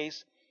this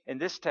case, in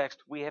this text,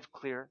 we have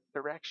clear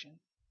direction.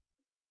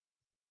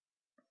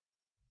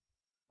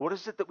 What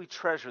is it that we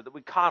treasure, that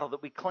we coddle,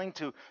 that we cling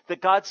to,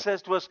 that God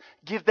says to us,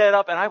 give that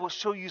up and I will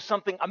show you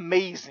something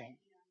amazing?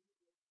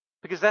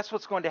 Because that's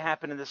what's going to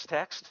happen in this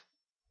text.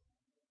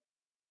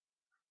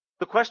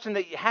 The question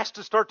that has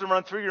to start to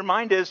run through your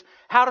mind is,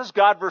 how does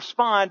God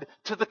respond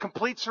to the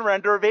complete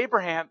surrender of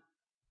Abraham?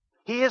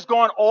 He has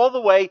gone all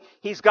the way.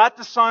 He's got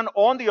the son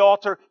on the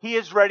altar. He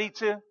is ready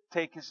to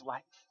take his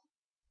life.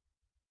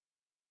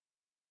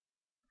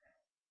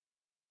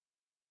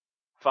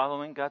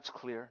 Following God's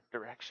clear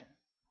direction.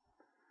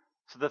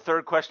 So the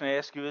third question I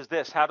ask you is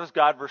this: how does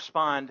God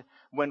respond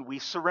when we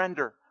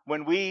surrender?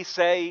 When we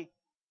say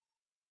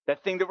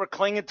that thing that we're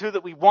clinging to,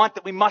 that we want,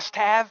 that we must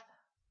have,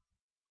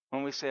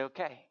 when we say,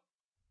 okay,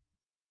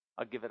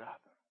 I'll give it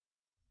up.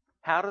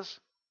 How does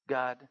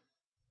God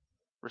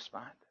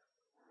respond?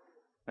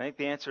 I think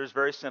the answer is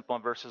very simple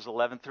in verses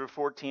 11 through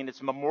 14.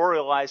 It's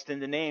memorialized in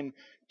the name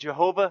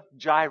Jehovah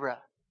Jireh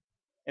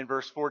in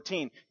verse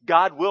 14.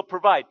 God will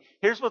provide.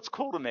 Here's what's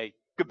cool to me.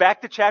 Go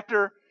back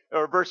to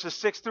verses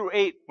 6 through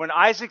 8. When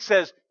Isaac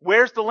says,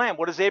 where's the lamb?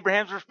 What is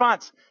Abraham's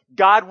response?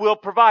 God will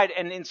provide.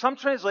 And in some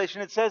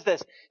translation it says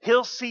this: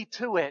 he'll see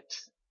to it.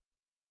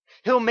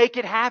 He'll make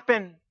it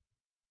happen.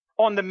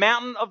 On the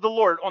mountain of the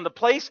Lord, on the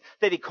place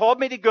that he called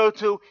me to go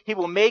to, he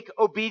will make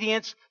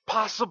obedience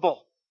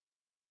possible.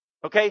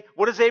 Okay,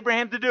 what is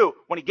Abraham to do?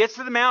 When he gets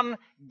to the mountain,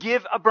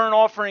 give a burnt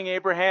offering,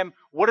 Abraham.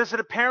 What is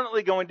it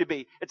apparently going to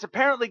be? It's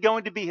apparently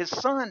going to be his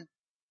son.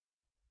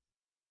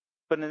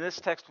 But in this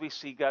text, we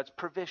see God's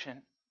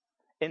provision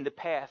in the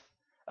path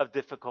of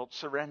difficult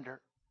surrender.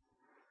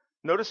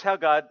 Notice how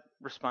God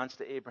responds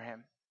to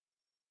Abraham.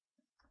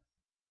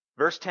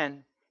 Verse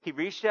 10, he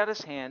reached out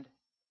his hand,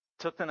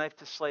 took the knife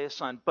to slay his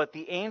son. But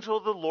the angel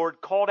of the Lord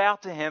called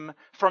out to him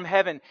from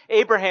heaven,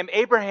 Abraham,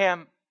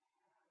 Abraham.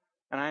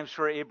 And I am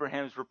sure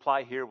Abraham's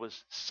reply here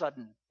was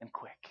sudden and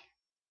quick.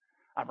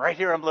 I'm right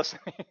here, I'm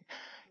listening.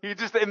 You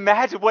just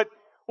imagine what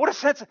a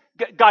sense.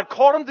 God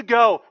called him to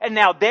go, and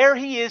now there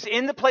he is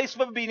in the place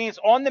of obedience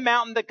on the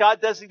mountain that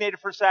God designated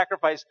for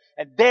sacrifice.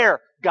 And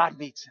there God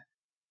meets him.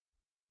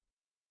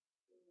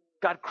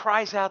 God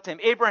cries out to him,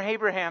 Abraham,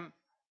 Abraham.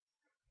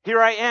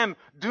 Here I am.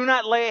 Do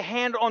not lay a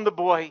hand on the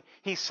boy,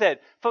 he said.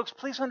 Folks,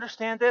 please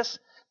understand this.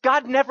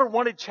 God never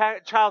wanted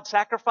child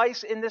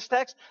sacrifice in this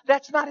text.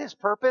 That's not his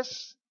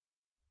purpose.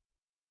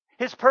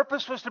 His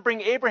purpose was to bring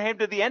Abraham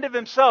to the end of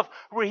himself,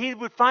 where he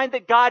would find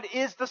that God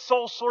is the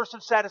sole source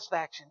of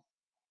satisfaction.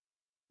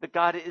 That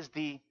God is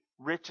the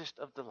richest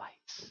of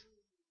delights.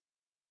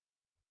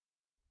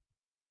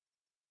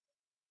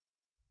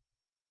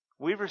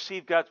 We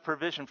receive God's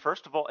provision,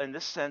 first of all, in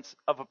this sense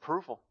of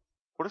approval.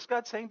 What is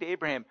God saying to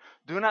Abraham?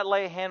 Do not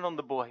lay a hand on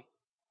the boy.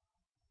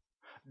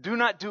 Do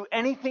not do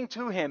anything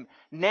to him.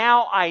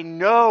 Now I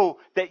know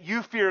that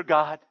you fear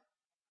God,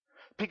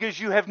 because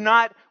you have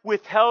not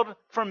withheld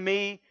from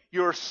me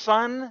your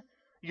son,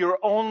 your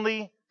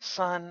only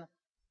son,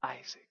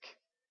 Isaac.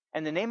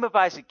 And the name of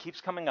Isaac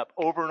keeps coming up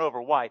over and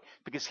over. Why?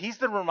 Because he's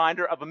the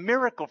reminder of a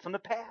miracle from the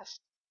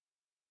past.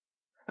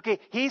 Okay,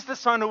 he's the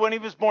son who, when he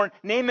was born,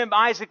 named him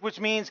Isaac, which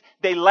means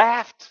they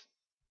laughed.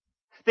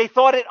 They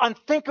thought it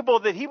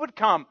unthinkable that he would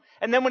come.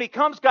 And then when he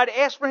comes, God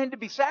asks for him to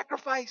be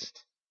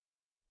sacrificed.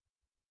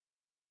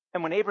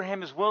 And when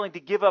Abraham is willing to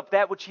give up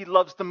that which he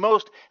loves the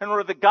most in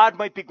order that God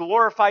might be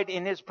glorified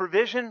in his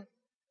provision,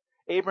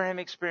 Abraham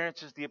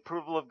experiences the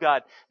approval of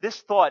God. This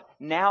thought,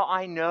 now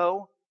I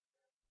know,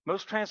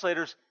 most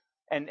translators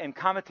and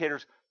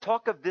commentators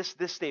talk of this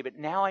statement,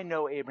 now I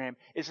know, Abraham,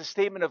 is a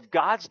statement of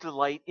God's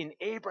delight in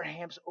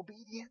Abraham's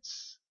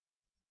obedience.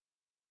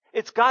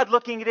 It's God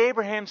looking at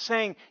Abraham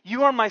saying,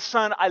 you are my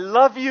son, I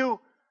love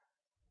you,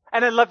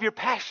 and I love your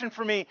passion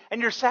for me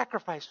and your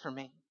sacrifice for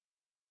me.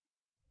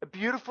 A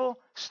beautiful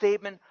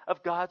statement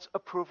of God's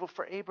approval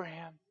for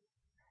Abraham.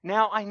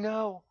 Now I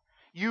know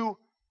you,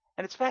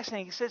 and it's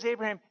fascinating, he says,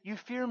 Abraham, you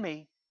fear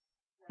me.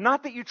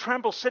 Not that you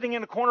tremble sitting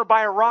in a corner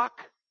by a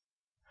rock,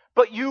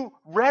 but you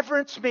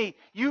reverence me.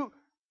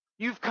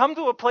 You've come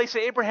to a place,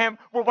 Abraham,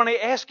 where when I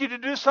ask you to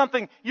do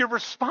something, you're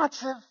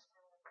responsive.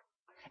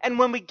 And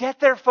when we get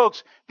there,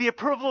 folks, the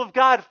approval of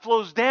God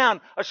flows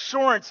down,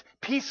 assurance,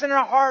 peace in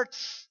our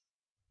hearts.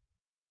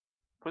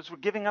 Because we're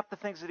giving up the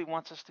things that he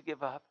wants us to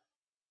give up.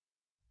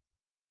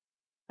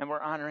 And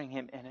we're honoring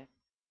him in it.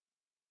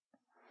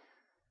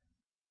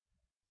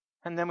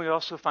 And then we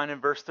also find in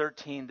verse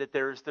 13 that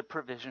there is the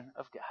provision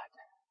of God.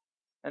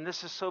 And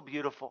this is so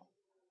beautiful.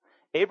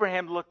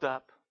 Abraham looked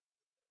up.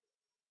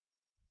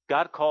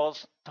 God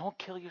calls, don't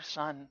kill your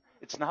son.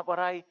 It's not what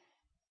I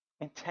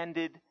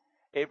intended.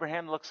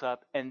 Abraham looks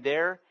up, and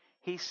there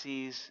he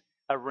sees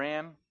a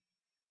ram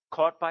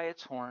caught by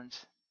its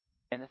horns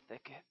in a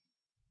thicket.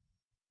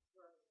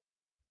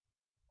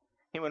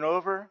 He went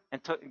over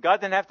and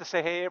God didn't have to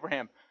say, hey,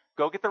 Abraham,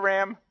 go get the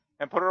ram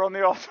and put her on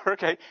the altar.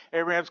 Okay,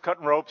 Abraham's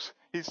cutting ropes.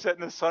 He's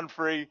setting his son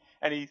free,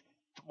 and he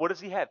What does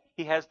he have?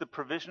 He has the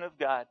provision of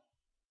God.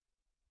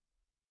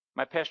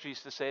 My pastor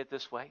used to say it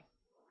this way.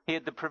 He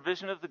had the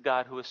provision of the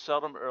God who is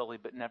seldom early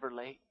but never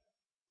late.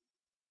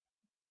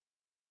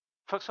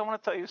 Folks, I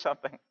want to tell you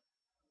something.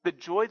 The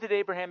joy that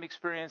Abraham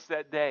experienced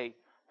that day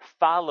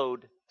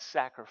followed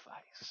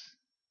sacrifice.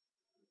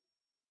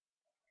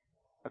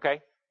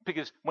 Okay?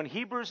 Because when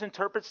Hebrews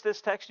interprets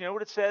this text, you know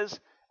what it says?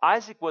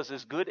 Isaac was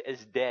as good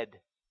as dead.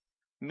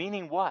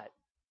 Meaning what?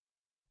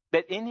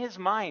 That in his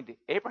mind,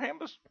 Abraham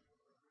was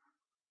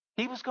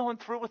going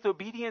through with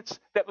obedience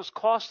that was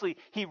costly.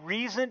 He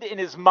reasoned in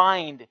his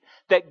mind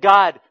that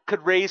God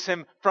could raise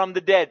him from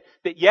the dead.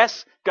 That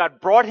yes,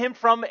 God brought him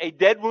from a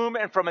dead womb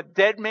and from a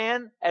dead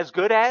man as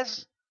good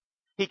as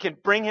he can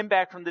bring him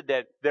back from the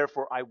dead.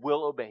 Therefore, I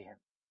will obey him.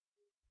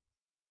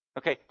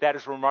 Okay, that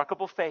is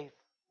remarkable faith.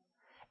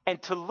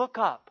 And to look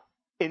up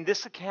in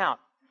this account,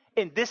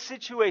 in this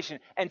situation,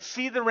 and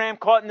see the ram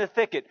caught in the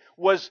thicket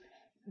was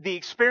the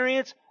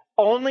experience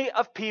only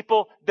of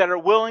people that are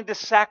willing to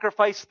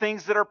sacrifice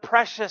things that are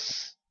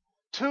precious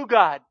to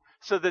God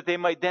so that they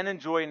might then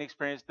enjoy and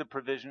experience the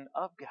provision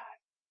of God.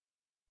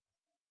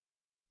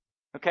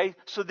 Okay,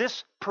 so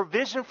this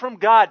provision from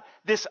God,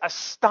 this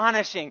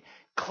astonishing,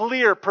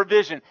 clear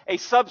provision, a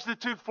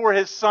substitute for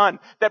his son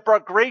that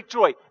brought great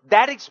joy,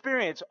 that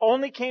experience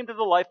only came to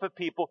the life of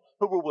people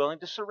who were willing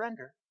to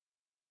surrender.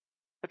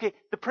 Okay,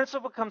 the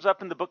principle comes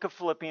up in the book of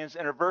Philippians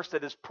in a verse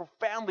that is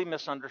profoundly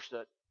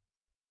misunderstood.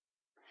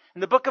 In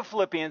the book of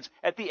Philippians,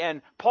 at the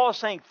end, Paul is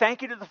saying,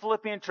 thank you to the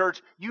Philippian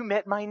church. You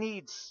met my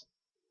needs.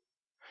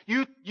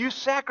 You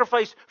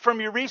sacrificed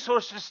from your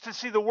resources to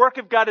see the work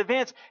of God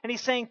advance. And he's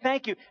saying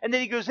thank you. And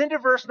then he goes into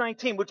verse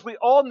 19, which we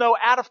all know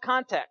out of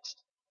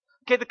context.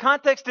 Okay, the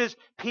context is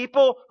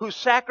people who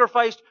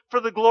sacrificed for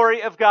the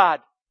glory of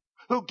God,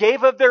 who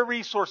gave of their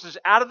resources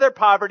out of their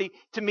poverty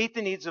to meet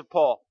the needs of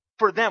Paul.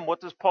 For them,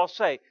 what does Paul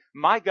say?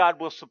 My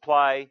God will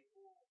supply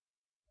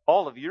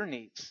all of your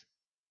needs.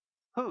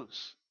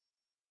 Whose?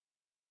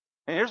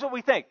 And here's what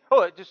we think.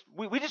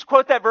 We just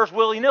quote that verse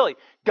willy-nilly.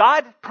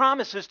 God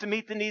promises to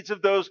meet the needs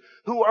of those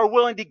who are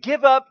willing to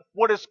give up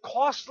what is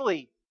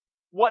costly,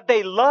 what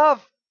they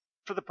love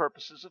for the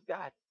purposes of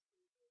God.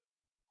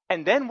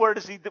 And then what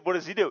does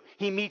he do?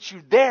 He meets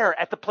you there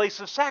at the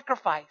place of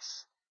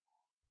sacrifice.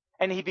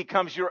 And he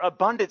becomes your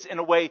abundance in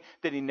a way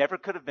that he never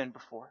could have been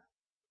before.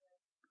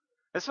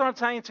 That's what I'm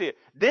telling to you.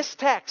 This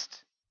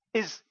text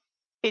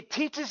it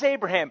teaches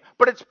Abraham,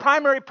 but its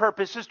primary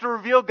purpose is to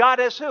reveal God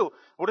as who?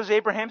 What does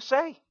Abraham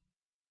say?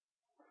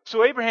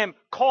 So Abraham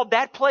called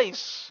that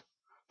place,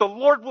 the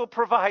Lord will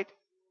provide,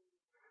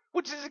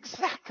 which is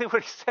exactly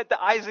what he said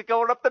to Isaac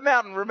going up the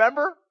mountain,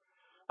 remember?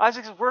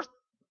 Isaac says, we're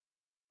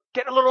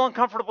getting a little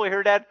uncomfortable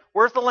here, Dad.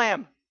 Where's the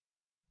lamb?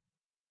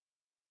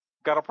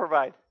 God will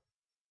provide.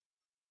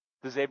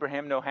 Does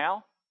Abraham know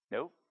how?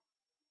 Nope.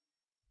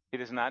 He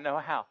does not know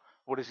how.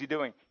 What is he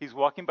doing? He's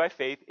walking by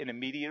faith in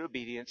immediate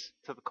obedience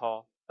to the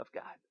call of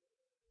God.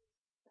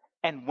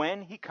 And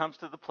when he comes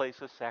to the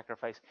place of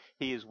sacrifice,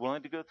 he is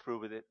willing to go through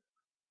with it.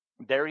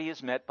 There he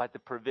is met by the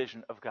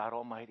provision of God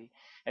Almighty.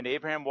 And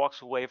Abraham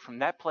walks away from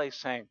that place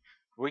saying,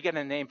 we get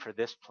a name for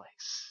this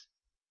place.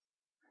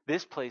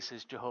 This place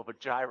is Jehovah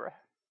Jireh.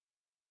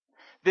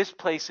 This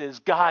place is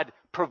God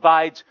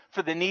provides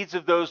for the needs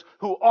of those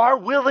who are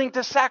willing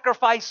to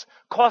sacrifice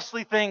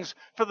costly things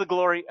for the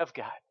glory of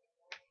God.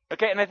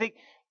 Okay, and I think,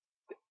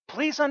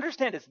 please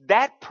understand this,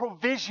 that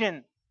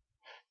provision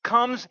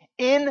comes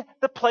in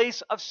the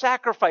place of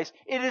sacrifice.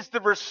 It is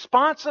the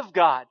response of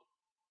God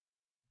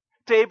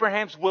to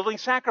Abraham's willing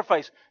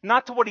sacrifice.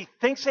 Not to what he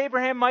thinks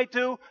Abraham might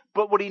do,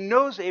 but what he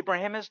knows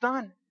Abraham has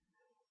done.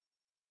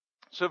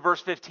 So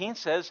verse 15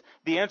 says,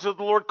 the angel of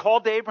the Lord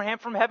called to Abraham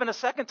from heaven a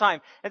second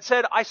time and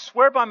said, I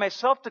swear by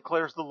myself,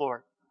 declares the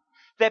Lord,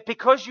 that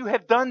because you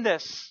have done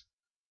this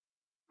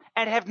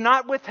and have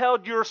not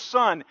withheld your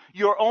son,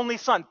 your only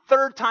son,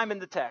 third time in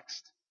the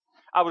text,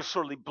 I will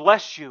surely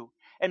bless you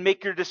and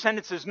make your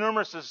descendants as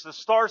numerous as the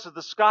stars of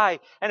the sky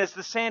and as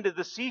the sand of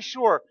the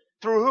seashore.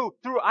 Through who?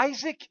 Through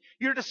Isaac,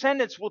 your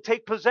descendants will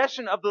take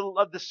possession of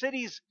the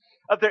cities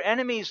of their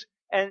enemies,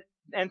 and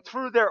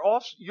through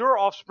your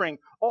offspring,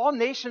 all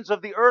nations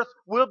of the earth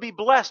will be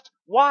blessed.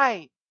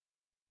 Why?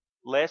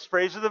 Last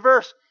phrase of the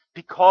verse.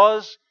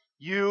 Because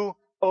you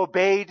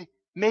obeyed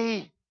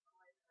me.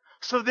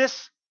 So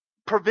this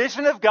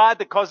provision of God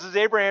that causes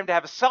Abraham to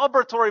have a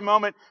celebratory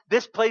moment,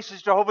 this place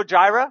is Jehovah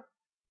Jireh.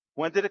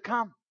 When did it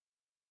come?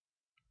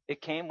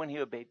 It came when he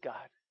obeyed God.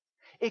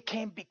 It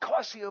came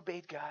because he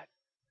obeyed God.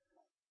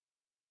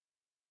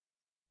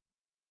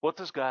 What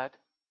does God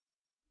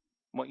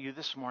want you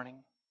this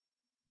morning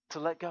to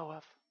let go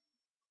of?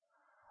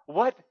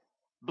 What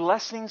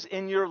blessings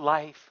in your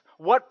life,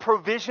 what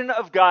provision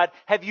of God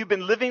have you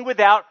been living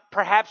without,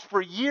 perhaps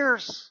for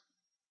years,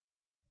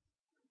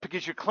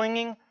 because you're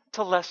clinging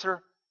to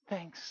lesser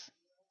things?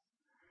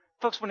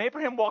 Folks, when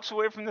Abraham walks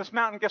away from this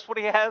mountain, guess what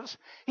he has?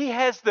 He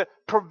has the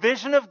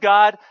provision of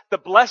God, the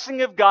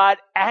blessing of God,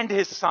 and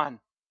his son.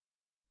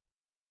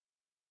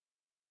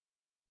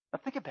 Now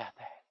think about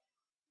that.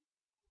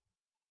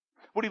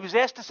 what he was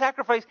asked to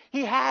sacrifice,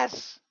 he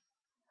has.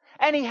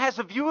 And he has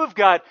a view of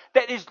God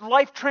that is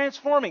life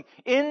transforming.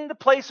 In the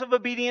place of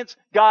obedience,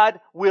 God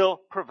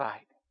will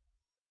provide.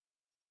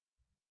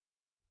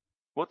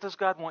 What does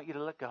God want you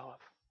to let go of?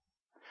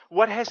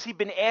 What has he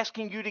been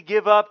asking you to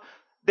give up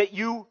that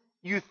you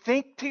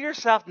think to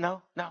yourself,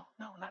 no, not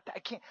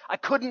that. I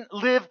couldn't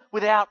live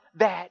without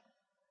that.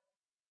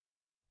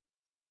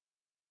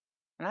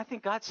 And I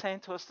think God's saying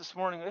to us this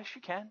morning, yes,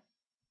 you can.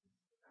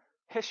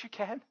 Yes, you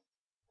can.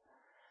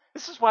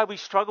 This is why we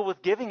struggle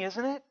with giving,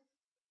 isn't it?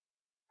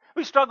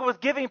 We struggle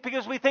with giving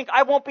because we think,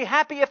 I won't be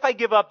happy if I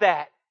give up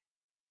that.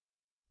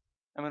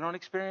 And we don't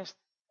experience,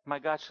 my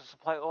God shall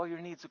supply all your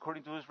needs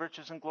according to his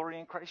riches and glory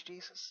in Christ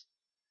Jesus.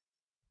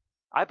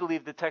 I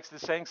believe the text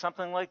is saying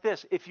something like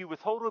this. If you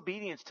withhold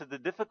obedience to the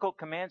difficult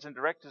commands and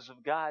directives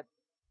of God,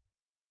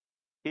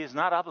 he is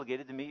not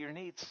obligated to meet your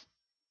needs.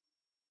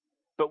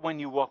 But when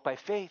you walk by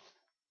faith,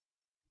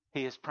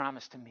 he has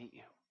promised to meet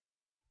you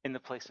in the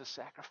place of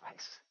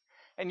sacrifice.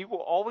 And you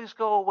will always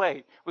go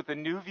away with a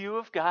new view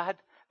of God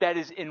that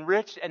is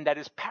enriched and that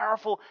is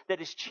powerful, that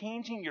is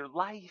changing your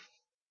life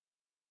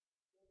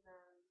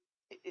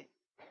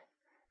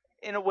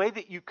in a way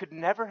that you could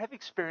never have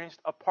experienced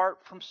apart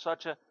from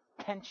such a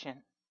tension.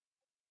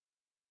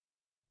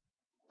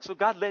 So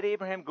God let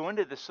Abraham go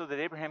into this so that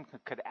Abraham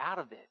could get out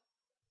of it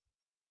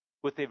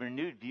with a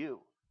renewed view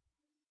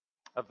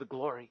of the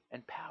glory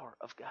and power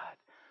of God.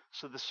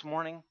 So this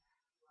morning,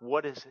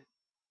 what is it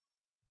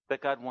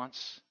that God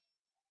wants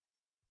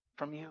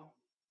from you?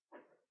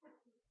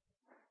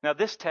 Now,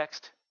 this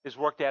text is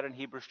worked out in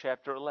Hebrews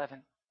chapter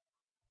 11.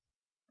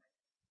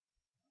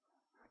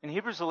 In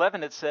Hebrews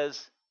 11, it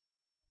says,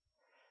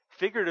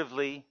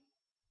 figuratively,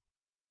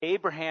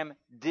 Abraham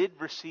did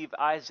receive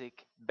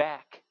Isaac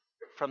back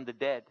from the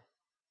dead.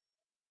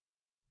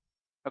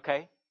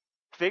 Okay?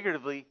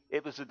 Figuratively,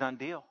 it was a done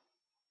deal.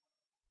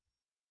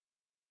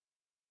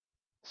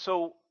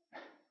 So,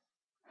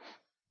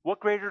 what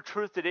greater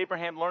truth did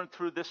Abraham learn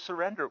through this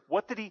surrender?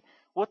 What did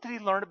he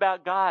learn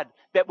about God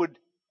that would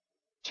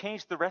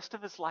change the rest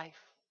of his life?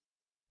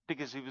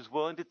 Because he was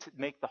willing to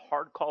make the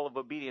hard call of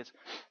obedience.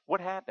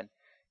 What happened?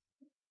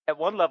 At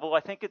one level, I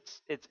think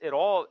it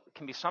all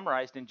can be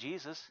summarized in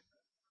Jesus.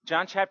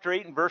 John chapter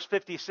 8 and verse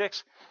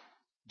 56,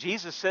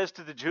 Jesus says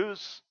to the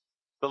Jews,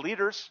 the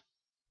leaders,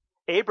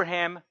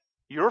 Abraham,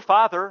 your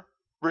father,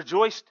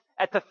 rejoiced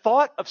at the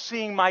thought of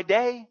seeing my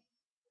day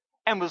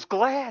and was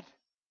glad.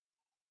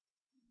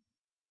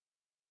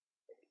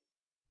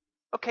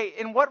 Okay,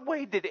 in what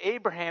way did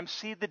Abraham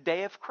see the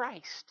day of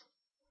Christ?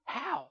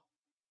 How?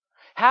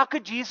 How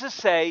could Jesus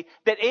say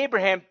that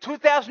Abraham,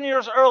 2,000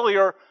 years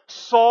earlier,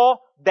 saw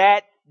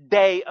that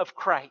day of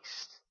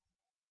Christ?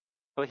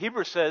 Well,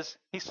 Hebrews says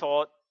he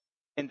saw it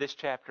in this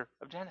chapter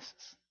of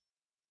Genesis.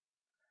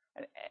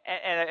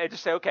 And I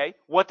just say, okay,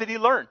 what did he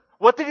learn?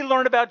 What did he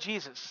learn about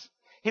Jesus?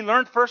 He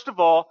learned, first of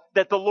all,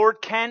 that the Lord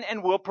can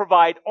and will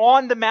provide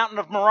on the mountain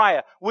of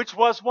Moriah, which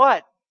was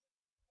what?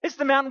 It's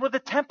the mountain where the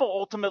temple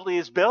ultimately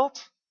is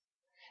built.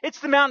 It's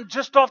the mountain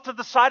just off to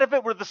the side of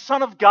it where the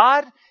Son of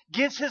God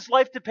gives his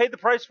life to pay the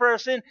price for our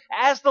sin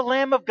as the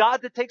Lamb of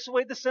God that takes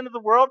away the sin of the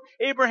world.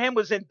 Abraham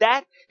was in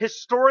that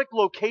historic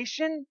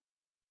location.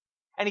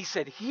 And he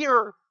said,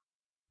 here,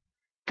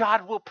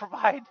 God will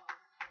provide.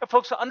 And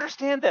folks,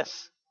 understand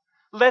this.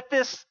 Let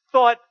this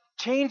thought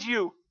change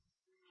you.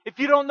 If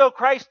you don't know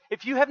Christ,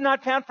 if you have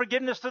not found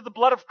forgiveness through the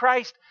blood of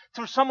Christ,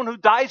 through someone who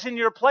dies in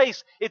your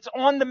place, it's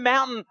on the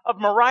mountain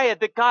of Moriah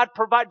that God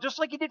provided, just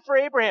like he did for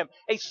Abraham,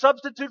 a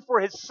substitute for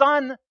his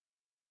son.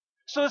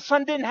 So his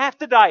son didn't have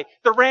to die.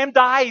 The ram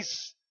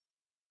dies.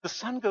 The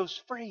son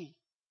goes free.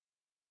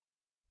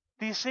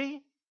 Do you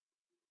see?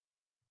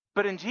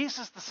 But in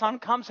Jesus, the son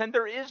comes and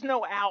there is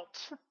no out.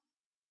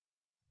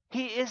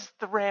 He is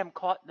the ram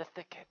caught in the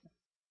thicket.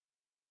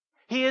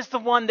 He is the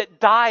one that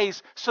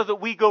dies so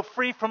that we go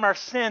free from our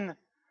sin.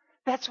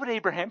 That's what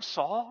Abraham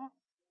saw.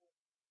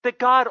 That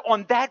God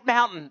on that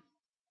mountain,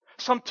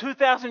 some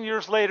 2,000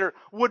 years later,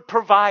 would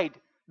provide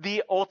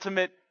the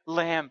ultimate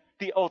lamb,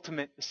 the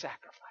ultimate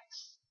sacrifice.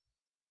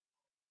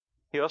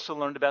 He also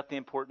learned about the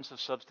importance of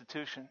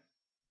substitution.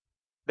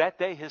 That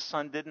day his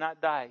son did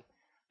not die,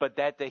 but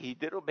that day he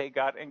did obey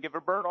God and give a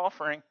burnt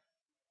offering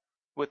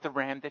with the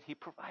ram that he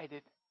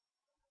provided.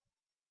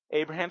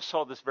 Abraham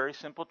saw this very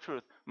simple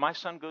truth. My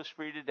son goes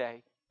free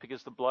today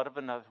because the blood of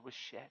another was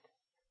shed.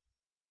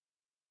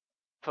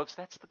 Folks,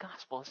 that's the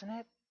gospel, isn't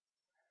it?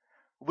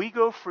 We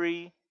go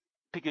free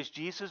because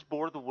Jesus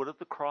bore the wood of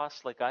the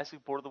cross like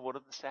Isaac bore the wood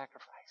of the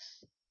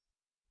sacrifice.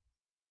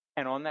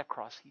 And on that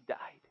cross, he died.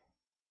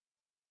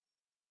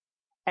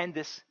 And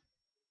this,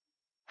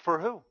 for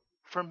who?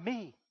 For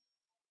me.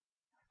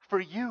 For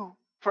you.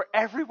 For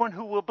everyone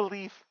who will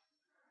believe.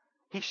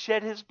 He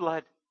shed his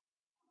blood.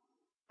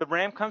 The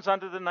ram comes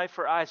under the knife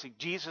for Isaac.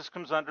 Jesus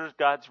comes under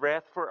God's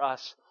wrath for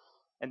us.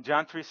 And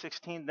John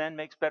 3:16 then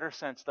makes better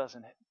sense,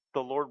 doesn't it?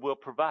 The Lord will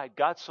provide.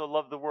 God so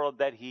loved the world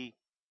that he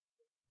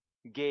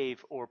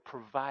gave or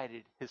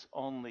provided his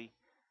only,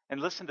 and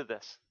listen to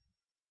this,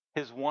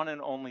 his one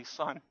and only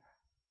son.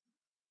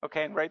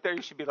 Okay, and right there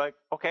you should be like,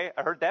 okay,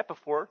 I heard that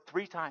before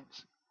 3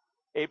 times.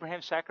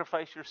 Abraham,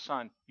 sacrifice your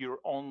son, your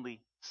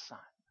only son.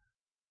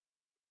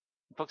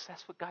 Folks,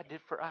 that's what God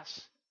did for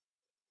us.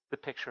 The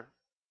picture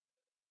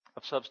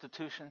of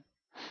substitution.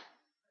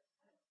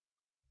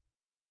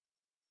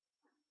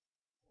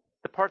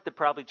 The part that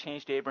probably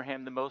changed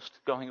Abraham the most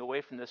going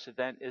away from this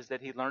event is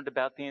that he learned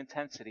about the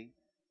intensity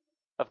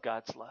of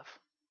God's love.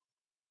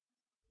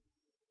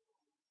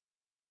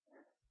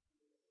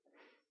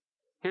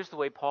 Here's the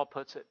way Paul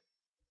puts it.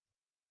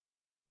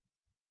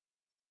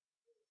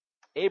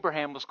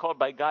 Abraham was called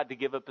by God to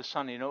give up his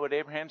son. You know what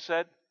Abraham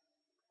said?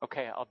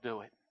 Okay, I'll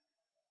do it.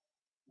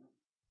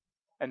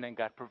 And then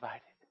God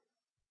provided.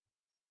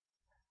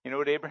 You know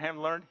what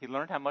Abraham learned? He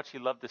learned how much he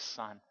loved his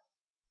son.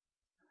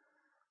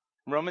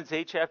 Romans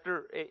 8,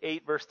 chapter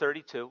 8, verse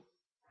 32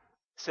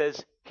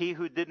 says, he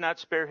who did not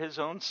spare his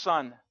own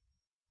son,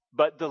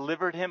 but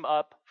delivered him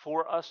up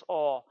for us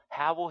all,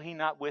 how will he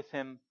not with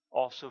him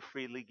also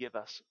freely give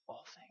us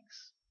all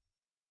things?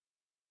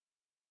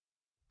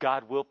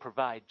 God will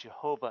provide.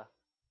 Jehovah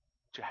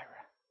Jireh.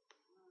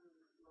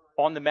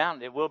 On the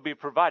mountain, it will be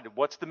provided.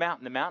 What's the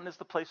mountain? The mountain is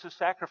the place of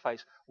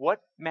sacrifice.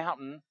 What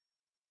mountain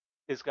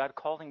is God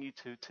calling you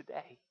to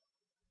today?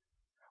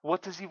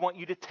 What does he want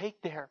you to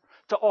take there?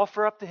 To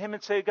offer up to him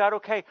and say, God,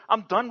 okay,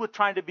 I'm done with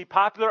trying to be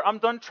popular. I'm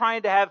done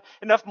trying to have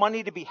enough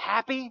money to be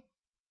happy.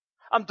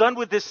 I'm done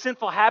with this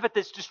sinful habit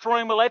that's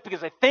destroying my life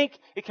because I think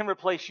it can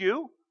replace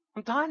you.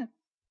 I'm done.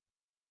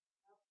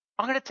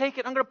 I'm going to take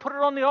it. I'm going to put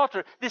it on the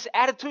altar. This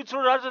attitude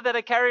sort of other that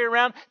I carry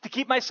around to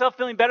keep myself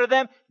feeling better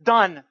than,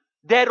 done.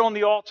 Dead on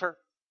the altar.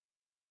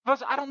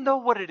 Folks, I don't know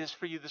what it is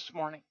for you this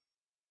morning.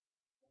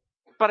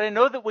 But I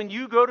know that when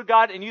you go to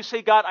God and you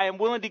say, God, I am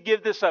willing to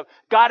give this up,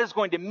 God is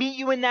going to meet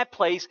you in that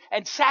place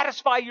and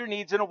satisfy your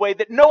needs in a way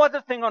that no other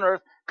thing on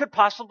earth could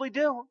possibly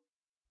do.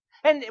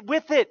 And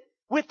with it,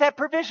 with that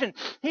provision,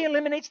 he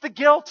eliminates the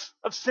guilt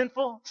of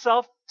sinful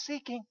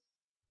self-seeking.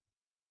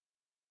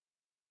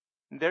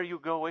 And there you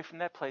go away from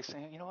that place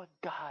saying, you know what?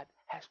 God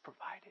has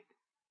provided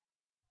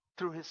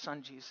through his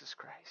son, Jesus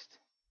Christ.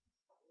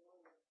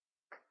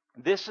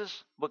 This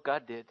is what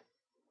God did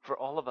for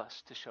all of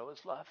us to show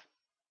his love.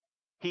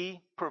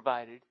 He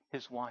provided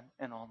his one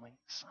and only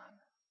son.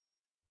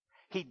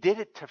 He did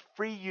it to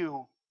free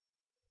you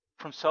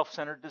from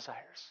self-centered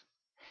desires.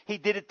 He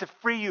did it to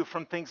free you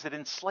from things that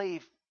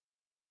enslave.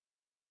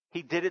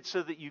 He did it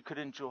so that you could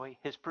enjoy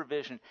his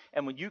provision.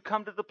 And when you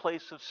come to the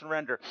place of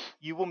surrender,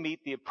 you will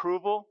meet the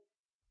approval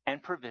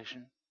and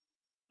provision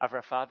of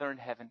our Father in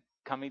heaven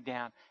coming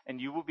down. And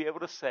you will be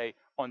able to say,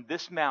 on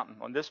this mountain,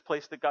 on this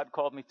place that God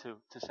called me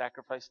to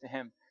sacrifice to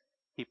him,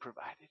 he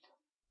provided.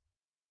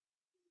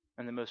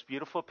 And the most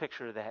beautiful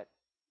picture of that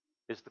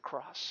is the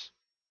cross.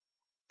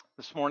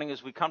 This morning,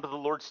 as we come to the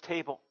Lord's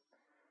table,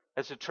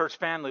 as a church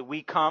family,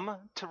 we come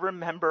to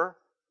remember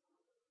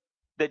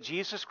that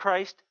Jesus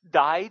Christ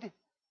died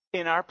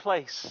in our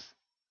place,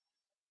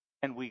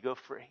 and we go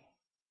free.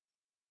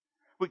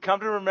 We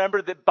come to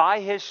remember that by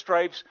his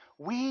stripes,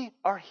 we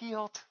are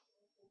healed.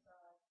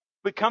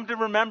 We come to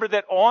remember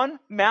that on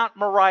Mount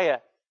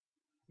Moriah,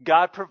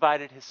 God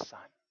provided his son,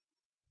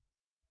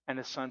 and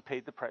his son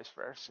paid the price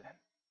for our sin.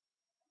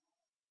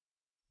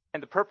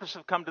 And the purpose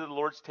of coming to the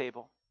Lord's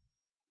table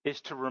is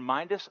to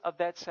remind us of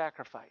that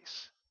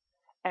sacrifice.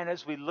 And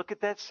as we look at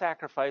that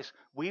sacrifice,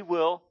 we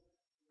will,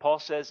 Paul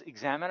says,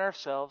 examine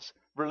ourselves,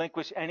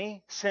 relinquish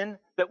any sin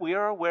that we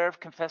are aware of,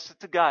 confess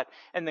it to God,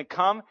 and then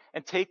come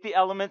and take the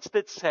elements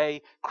that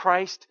say,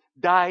 Christ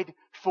died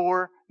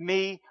for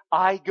me.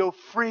 I go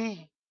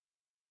free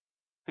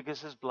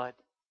because his blood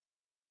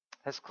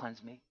has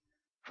cleansed me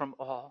from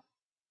all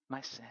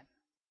my sin.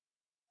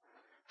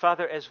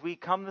 Father, as we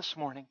come this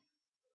morning,